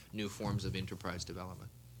new forms of enterprise development.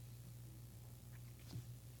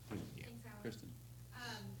 Yeah. Kristen. I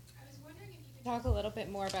was wondering if you could talk a little bit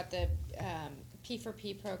more about the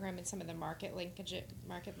P4P program and some of the market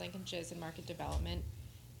linkages and market development.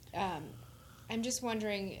 I'm just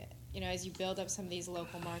wondering, as you build up some of these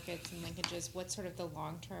local markets and linkages, what's sort of the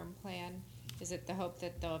long-term plan? Is it the hope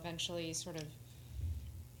that they'll eventually sort of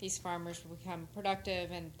these farmers will become productive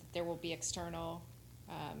and there will be external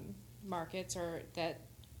markets, or that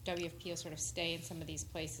WFP will sort of stay in some of these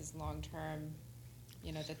places long-term,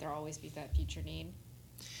 that there'll always be that future need?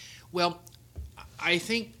 Well, I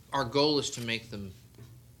think our goal is to make them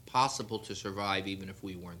possible to survive even if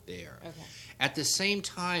we weren't there. Okay. At the same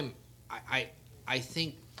time, I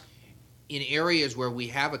think in areas where we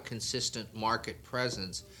have a consistent market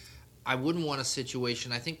presence, I wouldn't want a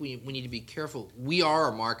situation. I think we need to be careful. We are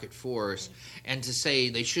a market force, and to say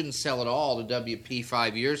they shouldn't sell it all to WP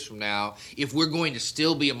 5 years from now, if we're going to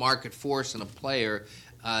still be a market force and a player,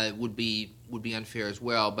 would be unfair as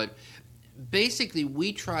well. But basically,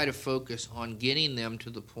 we try to focus on getting them to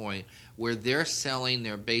the point where they're selling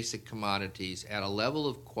their basic commodities at a level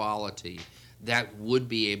of quality that would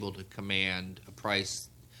be able to command a price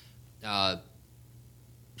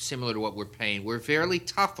similar to what we're paying. We're fairly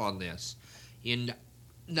tough on this in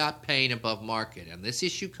not paying above market, and this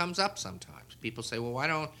issue comes up sometimes. People say, well, why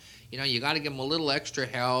don't, you got to give them a little extra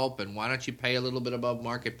help, and why don't you pay a little bit above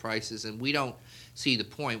market prices? And we don't see the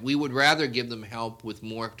point. We would rather give them help with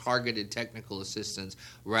more targeted technical assistance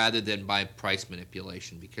rather than by price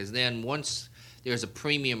manipulation, because then once there's a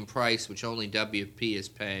premium price which only WFP is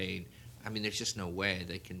paying, there's just no way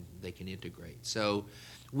they can integrate. So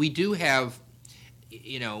we do have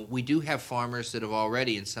farmers that have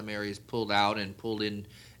already in some areas pulled out and pulled in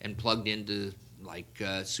and plugged into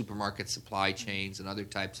supermarket supply chains and other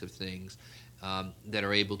types of things that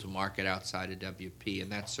are able to market outside of WFP,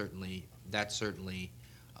 and that's certainly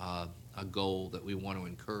a goal that we want to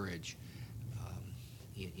encourage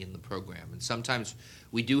in the program. And sometimes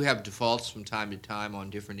we do have defaults from time to time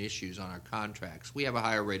on different issues on our contracts. We have a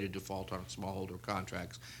higher rate of default on smallholder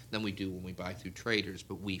contracts than we do when we buy through traders,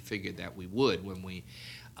 but we figured that we would when we.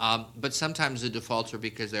 But sometimes the defaults are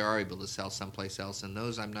because they are able to sell someplace else, and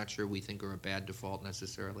those I'm not sure we think are a bad default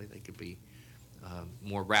necessarily. They could be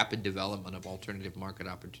more rapid development of alternative market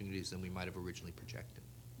opportunities than we might have originally projected.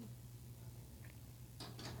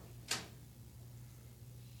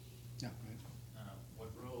 Yeah, what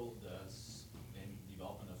role does maybe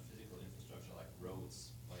development of physical infrastructure like roads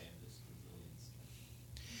play in this resilience?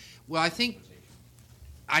 Well,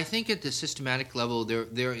 I think at the systematic level,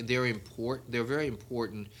 they're important. They're very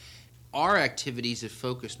important. Our activities have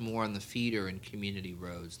focused more on the feeder and community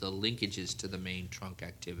roads, the linkages to the main trunk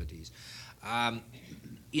activities.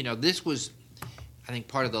 This was, I think,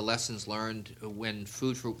 part of the lessons learned when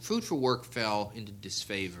food for work fell into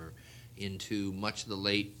disfavor into much of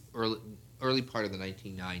the early part of the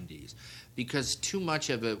 1990s, because too much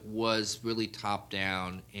of it was really top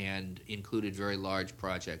down and included very large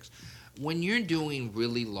projects. When you're doing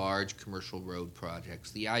really large commercial road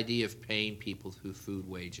projects, the idea of paying people through food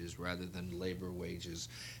wages rather than labor wages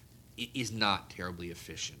is not terribly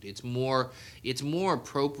efficient. It's more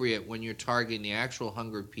appropriate when you're targeting the actual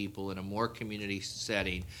hungry people in a more community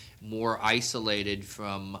setting, more isolated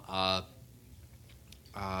from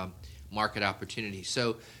market opportunities.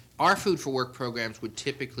 So our food for work programs would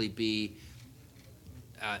typically be,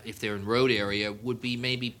 if they're in road area, would be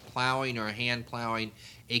maybe plowing or hand plowing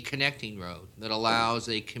a connecting road that allows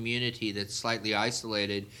a community that's slightly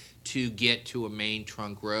isolated to get to a main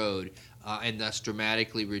trunk road and thus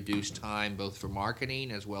dramatically reduce time both for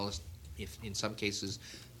marketing as well as, if in some cases,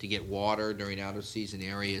 to get water during out-of-season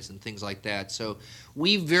areas and things like that. So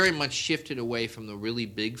we very much shifted away from the really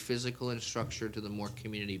big physical infrastructure to the more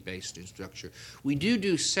community-based infrastructure. We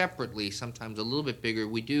do separately, sometimes a little bit bigger.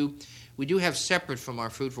 We do have separate from our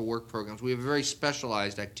food for work programs. We have very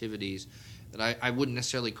specialized activities that I wouldn't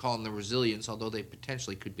necessarily call them the resilience, although they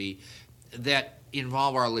potentially could be, that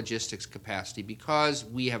involve our logistics capacity. Because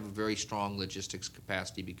we have a very strong logistics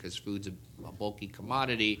capacity, because food's a bulky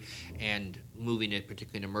commodity and moving it,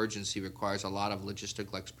 particularly in emergency, requires a lot of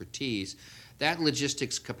logistical expertise. That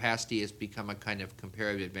logistics capacity has become a kind of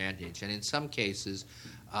comparative advantage. And in some cases,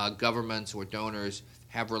 governments or donors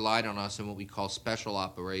have relied on us in what we call special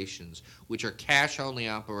operations, which are cash-only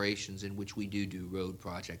operations in which we do road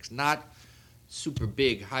projects. Not super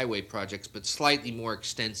big highway projects, but slightly more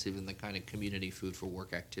extensive in the kind of community food for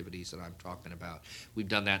work activities that I'm talking about. We've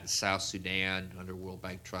done that in South Sudan under World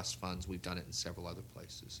Bank Trust funds. We've done it in several other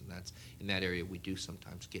places, and that's in that area we do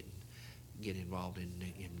sometimes get involved in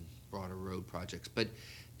broader road projects. But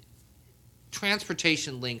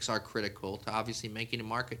transportation links are critical to obviously making a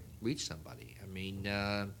market reach somebody. I mean,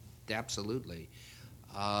 absolutely.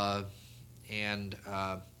 And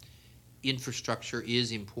infrastructure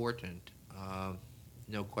is important.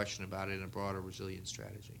 No question about it, in a broader resilience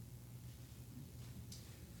strategy.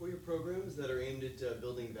 For your programs that are aimed at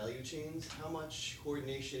building value chains, how much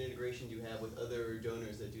coordination, integration do you have with other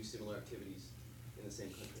donors that do similar activities in the same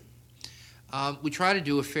country? We try to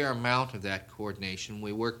do a fair amount of that coordination.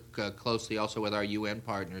 We work closely also with our UN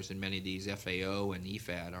partners in many of these. FAO and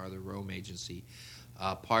EFAD are the Rome Agency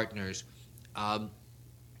partners.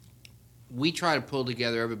 We try to pull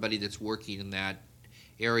together everybody that's working in that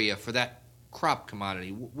area for that crop commodity.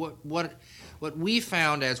 What we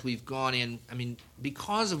found as we've gone in, I mean,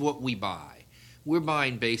 because of what we buy, we're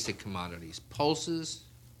buying basic commodities, pulses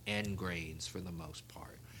and grains for the most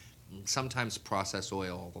part. And sometimes processed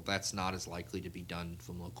oil, although that's not as likely to be done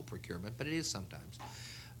from local procurement, but it is sometimes.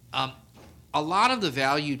 A lot of the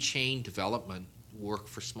value chain development work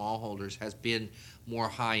for smallholders has been more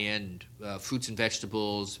high-end fruits and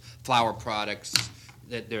vegetables, flour products,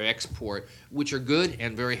 that their export, which are good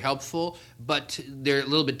and very helpful, but they're a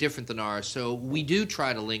little bit different than ours. So we do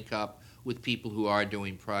try to link up with people who are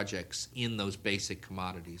doing projects in those basic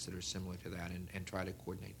commodities that are similar to that and try to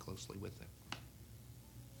coordinate closely with them.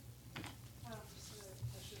 Just a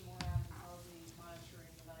question more on how the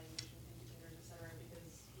monitoring, evaluation, indicators, et cetera,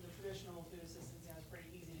 because the traditional food assistance, it's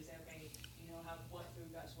pretty easy to say, okay, what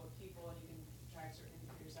food got to what people, and you can track certain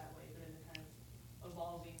indicators that way, but in the kind of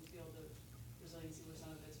evolving field of resiliency, where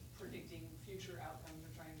some of it's predicting future outcomes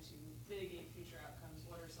or trying to mitigate future outcomes,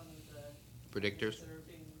 what are some of the Predictors? that are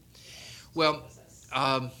being Well, assessed?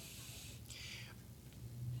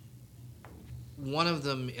 one of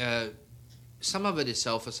them, some of it is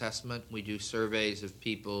self-assessment. We do surveys of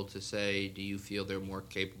people to say, do you feel they're more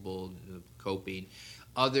capable of coping?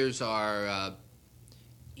 Others are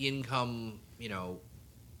income,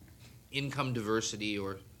 income diversity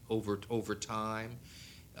or over time.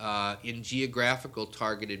 In geographical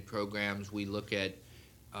targeted programs, we look at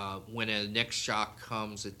when a next shock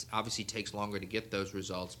comes, it obviously takes longer to get those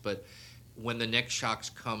results, but when the next shock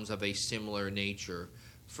comes of a similar nature,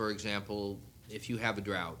 for example, if you have a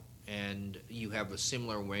drought and you have a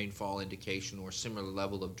similar rainfall indication or similar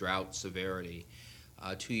level of drought severity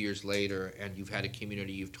 2 years later, and you've had a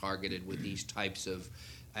community you've targeted with these types of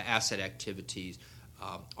asset activities,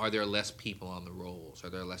 are there less people on the rolls? Are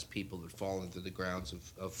there less people that fall into the grounds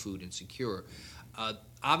of food insecure?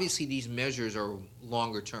 Obviously, these measures are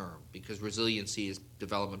longer term because resiliency is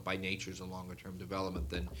development by nature is a longer term development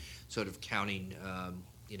than sort of counting,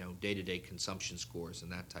 day-to-day consumption scores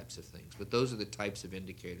and that types of things. But those are the types of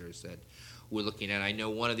indicators that we're looking at. I know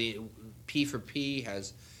one of the P4P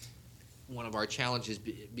has one of our challenges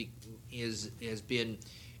has been.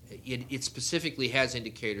 It specifically has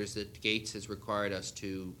indicators that Gates has required us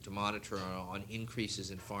to monitor on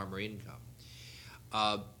increases in farmer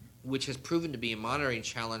income, which has proven to be a monitoring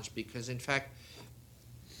challenge because, in fact,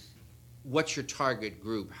 what's your target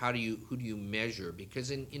group? Who do you measure?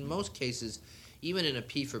 Because in most cases, even in a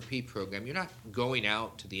P4P program, you're not going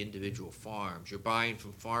out to the individual farms. You're buying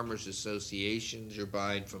from farmers associations. You're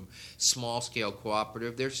buying from small-scale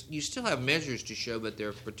cooperative. You still have measures to show that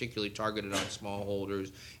they're particularly targeted on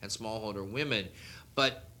smallholders and smallholder women.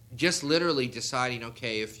 But just literally deciding,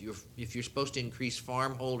 okay, if you're supposed to increase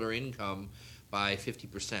farmholder income by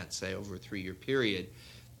 50%, say, over a 3-year period,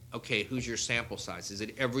 okay, who's your sample size? Is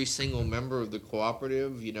it every single member of the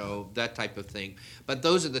cooperative? That type of thing. But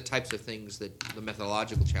those are the types of things that the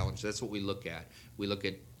methodological challenge, that's what we look at. We look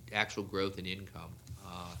at actual growth in income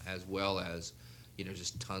as well as,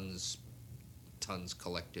 just tons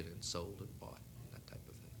collected and sold and bought, that type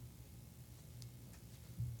of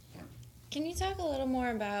thing. Can you talk a little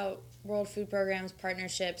more about World Food Program's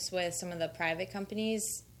partnerships with some of the private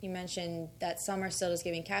companies? You mentioned that some are still just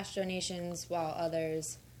giving cash donations while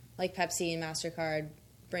others, like Pepsi and MasterCard,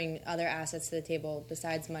 bring other assets to the table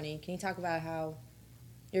besides money. Can you talk about how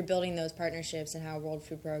you're building those partnerships and how World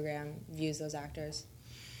Food Program views those actors?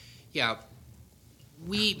 Yeah.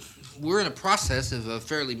 We're in a process of a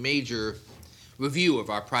fairly major review of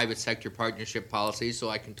our private sector partnership policy, so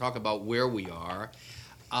I can talk about where we are.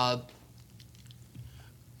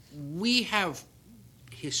 We have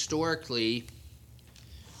historically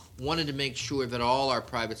wanted to make sure that all our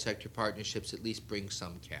private sector partnerships at least bring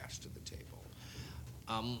some cash to the table.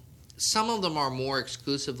 Some of them are more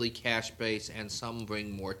exclusively cash-based, and some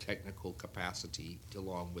bring more technical capacity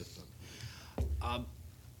along with them.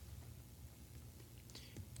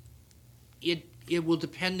 It will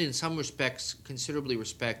depend in some respects, considerably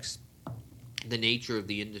respects, the nature of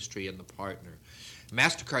the industry and the partner.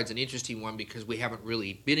 MasterCard's an interesting one because we haven't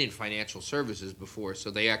really been in financial services before, so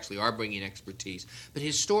they actually are bringing expertise. But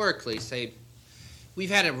historically, say, we've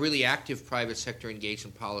had a really active private sector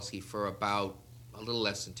engagement policy for about a little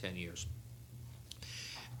less than 10 years.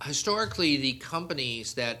 Historically, the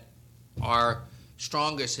companies that are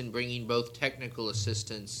strongest in bringing both technical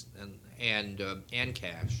assistance and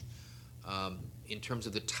cash, in terms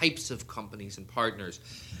of the types of companies and partners,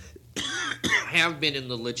 have been in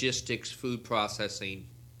the logistics, food processing,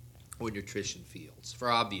 or nutrition fields for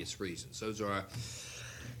obvious reasons. Those are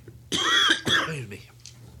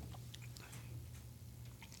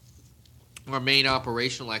our main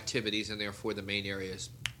operational activities, and therefore the main areas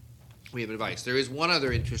we have advice. There is one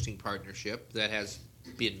other interesting partnership that has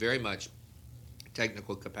been very much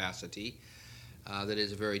technical capacity that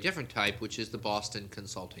is a very different type, which is the Boston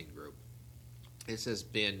Consulting Group. This has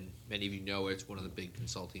been, many of you know, it's one of the big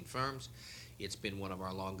consulting firms. It's been one of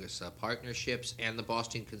our longest partnerships, and the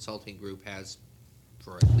Boston Consulting Group has,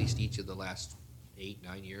 for at least each of the last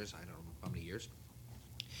 8-9 years, I don't know how many years,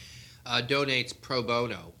 donates pro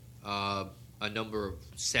bono a number of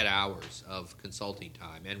set hours of consulting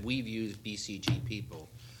time. And we've used BCG people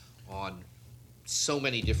on so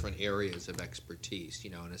many different areas of expertise,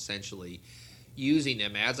 and essentially using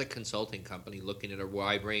them as a consulting company, looking at a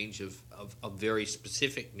wide range of very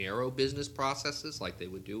specific, narrow business processes, like they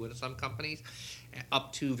would do in some companies,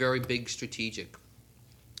 up to very big strategic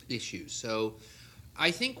issues. So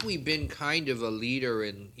I think we've been kind of a leader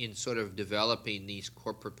in sort of developing these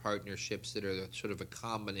corporate partnerships that are sort of a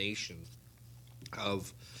combination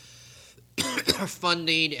of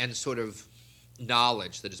funding and sort of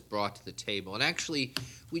knowledge that is brought to the table. And actually,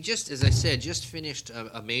 we just, as I said, just finished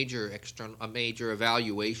a major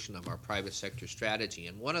evaluation of our private sector strategy.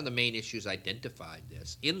 And one of the main issues identified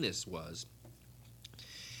in this was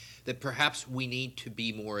that perhaps we need to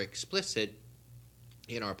be more explicit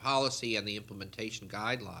in our policy and the implementation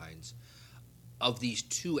guidelines of these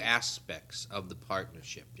two aspects of the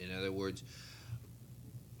partnership. In other words,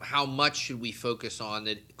 how much should we focus on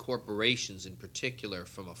the corporations in particular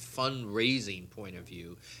from a fundraising point of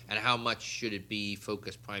view, and how much should it be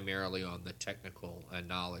focused primarily on the technical and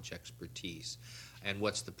knowledge expertise, and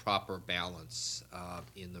what's the proper balance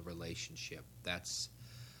in the relationship?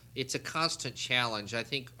 It's a constant challenge. I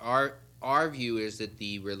think our view is that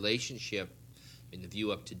the relationship, in the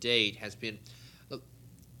view up to date, has been, look,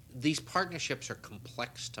 these partnerships are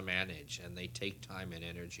complex to manage and they take time and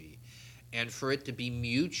energy. And for it to be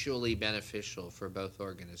mutually beneficial for both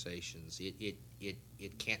organizations, it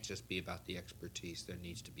can't just be about the expertise. There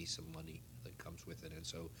needs to be some money that comes with it. And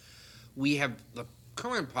so we have the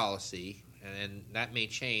current policy, and that may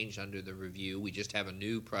change under the review. We just have a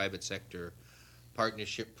new private sector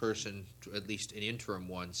partnership person, at least an interim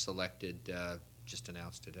one, selected, just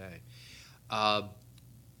announced today.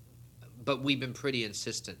 But we've been pretty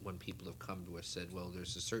insistent when people have come to us, said, well,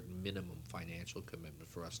 there's a certain minimum financial commitment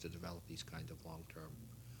for us to develop these kinds of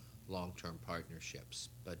long-term partnerships.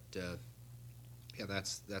 But yeah,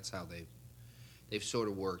 that's how they've sort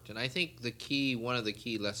of worked. And I think one of the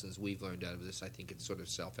key lessons we've learned out of this, I think it's sort of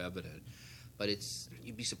self-evident, but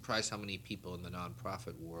you'd be surprised how many people in the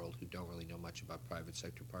nonprofit world who don't really know much about private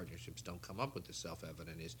sector partnerships don't come up with the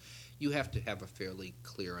self-evident is you have to have a fairly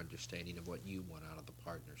clear understanding of what you want out of the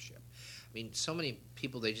partnership. I mean, so many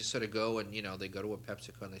people, they just sort of go and, they go to a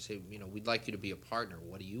PepsiCo and they say, we'd like you to be a partner.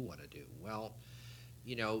 What do you want to do? Well,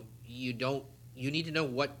 you need to know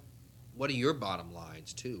what are your bottom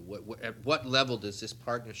lines too? At what level does this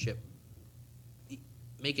partnership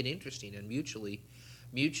make it interesting and mutually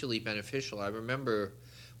beneficial? I remember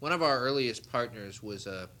one of our earliest partners was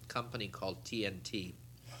a company called TNT,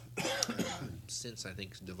 since I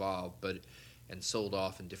think it's devolved, and sold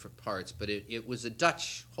off in different parts. But it was a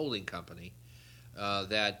Dutch holding company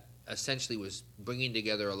that essentially was bringing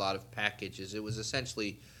together a lot of packages. It was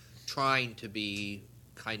essentially trying to be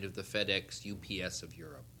kind of the FedEx, UPS of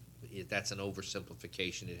Europe. That's an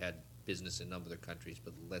oversimplification. It had business in a number of other countries,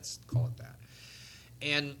 but let's call it that.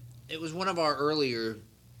 And it was one of our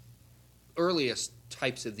earliest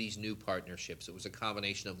types of these new partnerships. It was a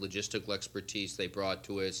combination of logistical expertise they brought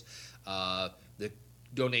to us, the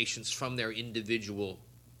donations from their individual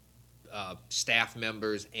staff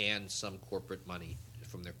members, and some corporate money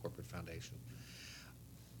from their corporate foundation.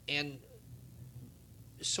 And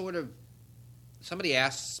sort of, somebody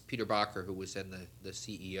asked Peter Bacher, who was then the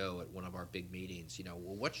CEO at one of our big meetings,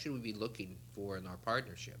 well, what should we be looking for in our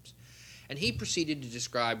partnerships? And he proceeded to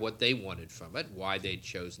describe what they wanted from it, why they'd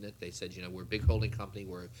chosen it. They said, we're a big holding company,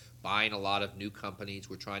 we're buying a lot of new companies,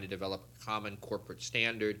 we're trying to develop a common corporate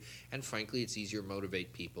standard, and frankly, it's easier to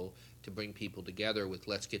motivate people, to bring people together with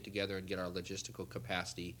let's get together and get our logistical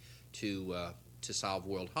capacity to solve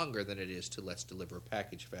world hunger than it is to let's deliver a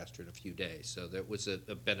package faster in a few days. So that was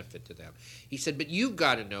a benefit to them. He said, but you've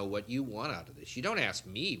got to know what you want out of this. You don't ask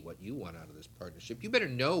me what you want out of this partnership. You better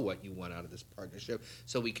know what you want out of this partnership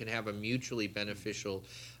so we can have a mutually beneficial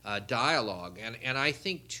dialogue. And I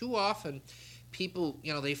think too often people,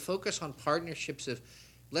 they focus on partnerships of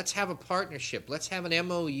let's have a partnership, let's have an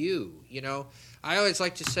MOU. I always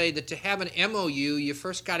like to say that to have an MOU, you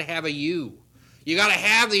first got to have a U. You got to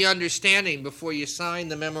have the understanding before you sign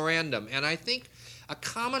the memorandum. And I think a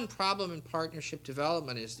common problem in partnership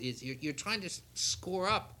development is you're trying to score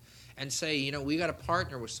up and say, we got to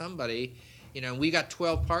partner with somebody, we got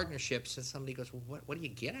 12 partnerships, and somebody goes, well, what do you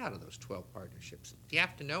get out of those 12 partnerships? You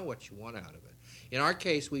have to know what you want out of it. In our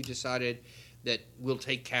case, we've decided that we'll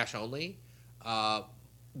take cash only.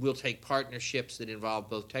 We'll take partnerships that involve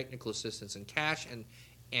both technical assistance and cash,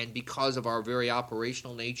 and because of our very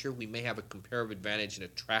operational nature, we may have a comparative advantage in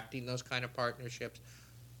attracting those kind of partnerships,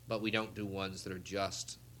 but we don't do ones that are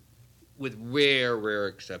just, with rare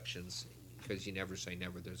exceptions, because you never say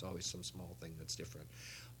never. There's always some small thing that's different.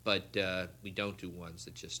 But we don't do ones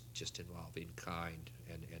that just involve in kind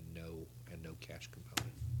and no cash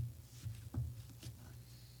component.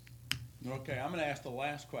 Okay, I'm going to ask the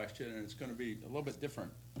last question, and it's going to be a little bit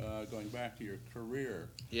different, going back to your career.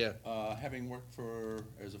 Yeah. Having worked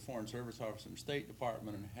as a Foreign Service Officer in the State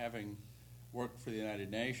Department and having worked for the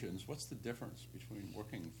United Nations, what's the difference between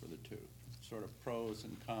working for the two? Sort of pros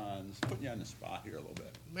and cons. Putting you on the spot here a little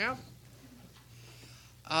bit. Well,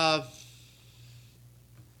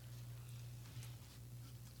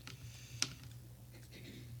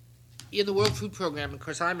 in the World Food Program, of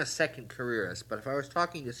course, I'm a second careerist, but if I was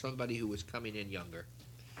talking to somebody who was coming in younger,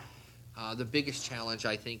 the biggest challenge,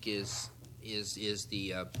 I think, is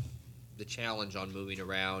the challenge on moving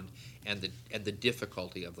around and the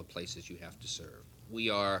difficulty of the places you have to serve. We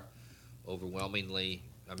are overwhelmingly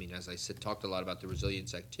I mean, as I said, talked a lot about the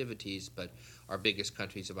resilience activities, but our biggest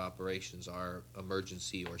countries of operations are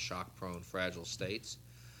emergency or shock-prone fragile states.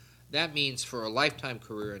 That means for a lifetime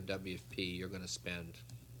career in WFP, you're going to spend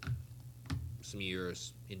some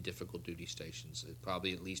years in difficult duty stations,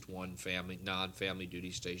 probably at least one non-family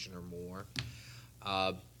duty station or more.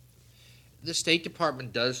 The State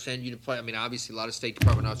Department does send you to play. I mean, obviously, a lot of State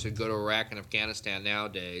Department officers go to Iraq and Afghanistan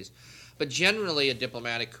nowadays. But generally, a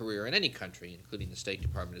diplomatic career in any country, including the State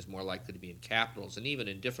Department, is more likely to be in capitals. And even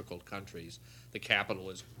in difficult countries, the capital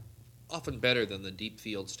is often better than the deep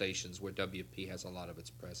field stations where WFP has a lot of its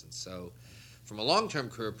presence. So from a long-term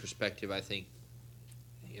career perspective, I think,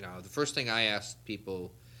 the first thing I ask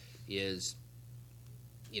people is,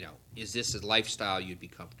 is this a lifestyle you'd be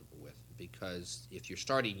comfortable with? Because if you're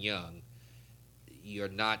starting young, you're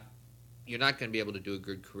not going to be able to do a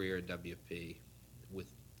good career in WFP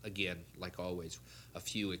with, again, like always, a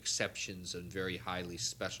few exceptions in very highly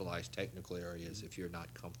specialized technical areas if you're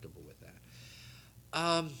not comfortable with that.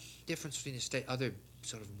 Difference between the state, other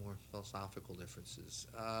sort of more philosophical differences.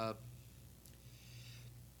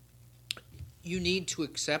 You need to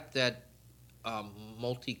accept that in a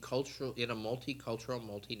multicultural,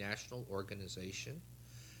 multinational organization,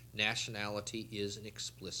 nationality is an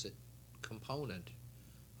explicit component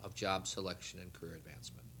of job selection and career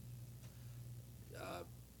advancement.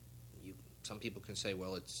 Some people can say,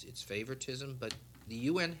 well, it's favoritism, but the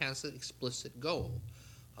UN has an explicit goal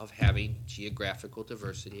of having geographical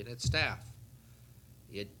diversity in its staff.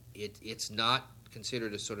 It's not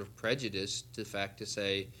considered a sort of prejudice to the fact to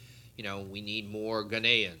say, we need more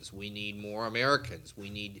Ghanaians, we need more Americans,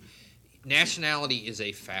 nationality is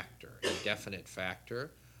a factor, a definite factor.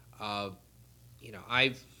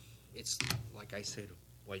 It's like I say to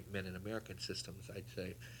white men in American systems, I'd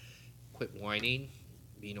say, quit whining.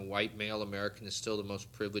 Being a white male American is still the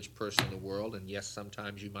most privileged person in the world, and yes,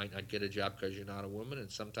 sometimes you might not get a job because you're not a woman,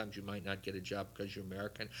 and sometimes you might not get a job because you're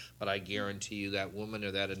American, but I guarantee you that woman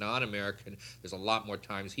or that a non-American, there's a lot more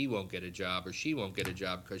times he won't get a job or she won't get a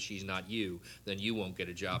job because she's not you than you won't get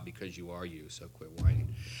a job because you are you, so quit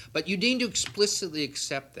whining. But you need to explicitly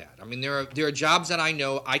accept that. I mean, there are jobs that I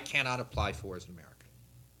know I cannot apply for as an American.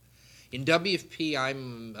 In WFP,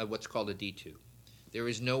 I'm what's called a D2. There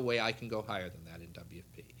is no way I can go higher than that in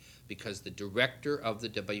WFP because the director of the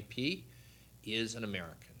WFP is an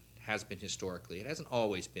American, has been historically. It hasn't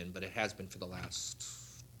always been, but it has been for the last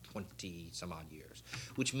 20-some-odd years,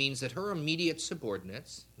 which means that her immediate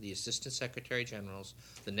subordinates, the assistant secretary generals,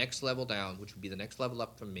 the next level down, which would be the next level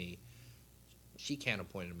up from me, she can't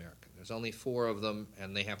appoint an American. There's only 4 of them,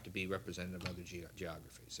 and they have to be representative of other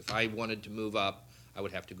geographies. If I wanted to move up, I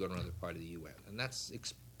would have to go to another part of the UN, and that's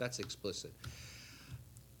explicit.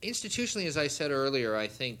 Institutionally, as I said earlier, I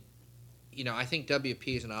think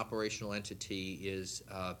WFP as an operational entity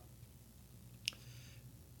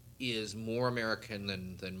is more American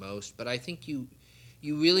than most. But I think you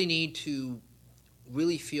really need to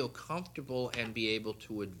really feel comfortable and be able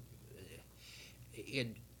to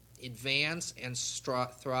advance and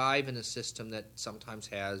thrive in a system that sometimes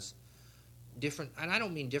has different. And I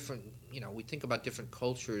don't mean different. We think about different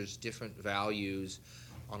cultures, different values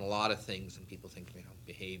on a lot of things, and people think,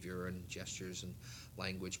 behavior and gestures and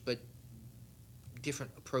language, but different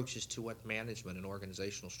approaches to what management and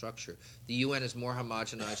organizational structure. The UN is more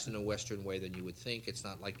homogenized in a Western way than you would think. It's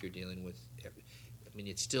not like you're dealing with,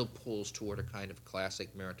 it still pulls toward a kind of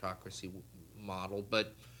classic meritocracy model,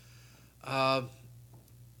 but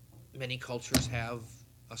many cultures have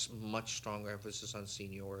a much stronger emphasis on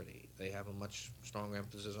seniority. They have a much stronger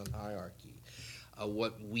emphasis on hierarchy.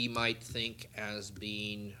 What we might think as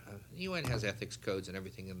being, the UN has ethics codes and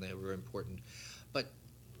everything, and they were important, but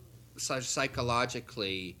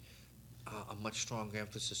psychologically, a much stronger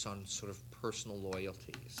emphasis on sort of personal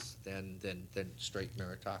loyalties than straight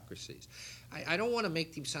meritocracies. I don't want to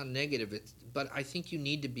make them sound negative, but I think you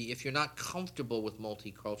need to be, if you're not comfortable with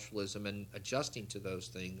multiculturalism and adjusting to those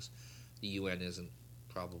things, the UN isn't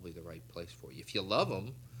probably the right place for you. If you love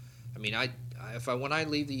them, when I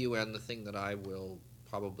leave the UN, the thing that I will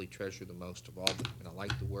probably treasure the most of all, and I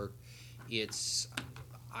like the work,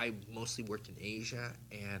 I mostly worked in Asia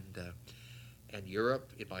and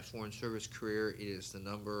Europe. In my foreign service career, it is the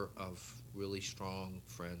number of really strong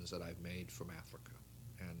friends that I've made from Africa,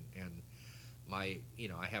 and I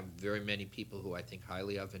have very many people who I think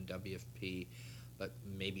highly of in WFP, but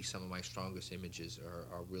maybe some of my strongest images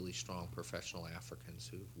are really strong professional Africans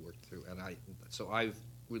who've worked through, so I've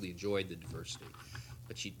really enjoyed the diversity.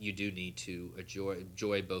 But you do need to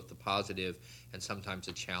enjoy both the positive and sometimes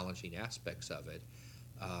the challenging aspects of it.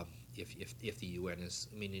 If the UN is,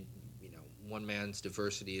 one man's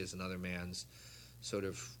diversity is another man's sort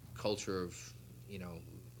of culture of,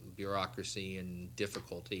 bureaucracy and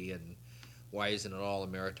difficulty, and why isn't it all a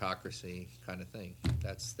meritocracy kind of thing?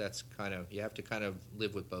 That's kind of, you have to kind of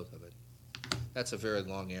live with both of it. That's a very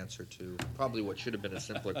long answer to probably what should have been a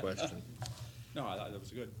simpler question. No, I thought that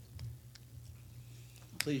was good.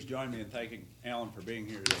 Please join me in thanking Allan for being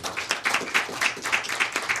here today.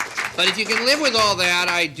 But if you can live with all that,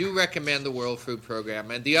 I do recommend the World Food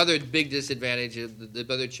Program. And the other big disadvantage, the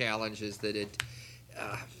other challenge is that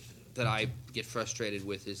that I get frustrated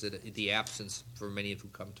with is that the absence, for many who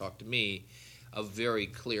come talk to me, of very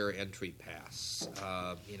clear entry paths.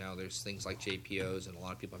 There's things like JPOs, and a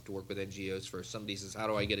lot of people have to work with NGOs first. Somebody says, how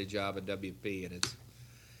do I get a job at WP? And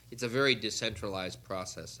it's a very decentralized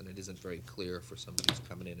process, and it isn't very clear for somebody who's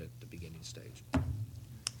coming in at the beginning stage. I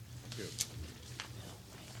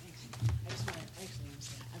just want to actually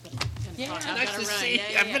understand. I've got a 10 o'clock. I've nice got to run. see you.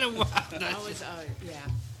 Yeah. I've been a while. I was,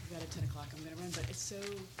 I've got a 10 o'clock. I'm going to run, but it's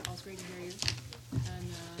always great to hear you. And,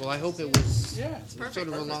 Well, I hope it was perfect. sort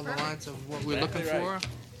of along the lines of what we're Exactly looking right. for.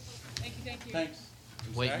 Thank you. Thanks.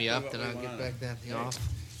 Wake me Exactly up, what then we I'll get wanted. back that thing Great. off.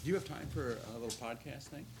 Do you have time for a little podcast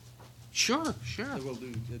thing? Sure. So we'll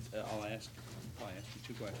do. I'll probably ask you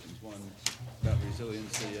two questions. One about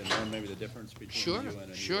resiliency, and one maybe the difference between Sure, you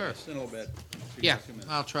and a sure. US in a little bit. Yeah, 2 minutes.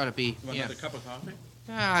 I'll try to be. You want Yeah, another cup of coffee?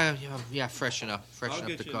 freshen up I'll the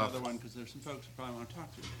get you coffee. another one because there's some folks who probably want to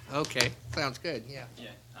talk to you. Okay, sounds good. Yeah. Yeah,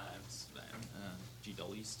 I'm Sven,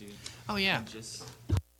 GW student. Oh yeah. And just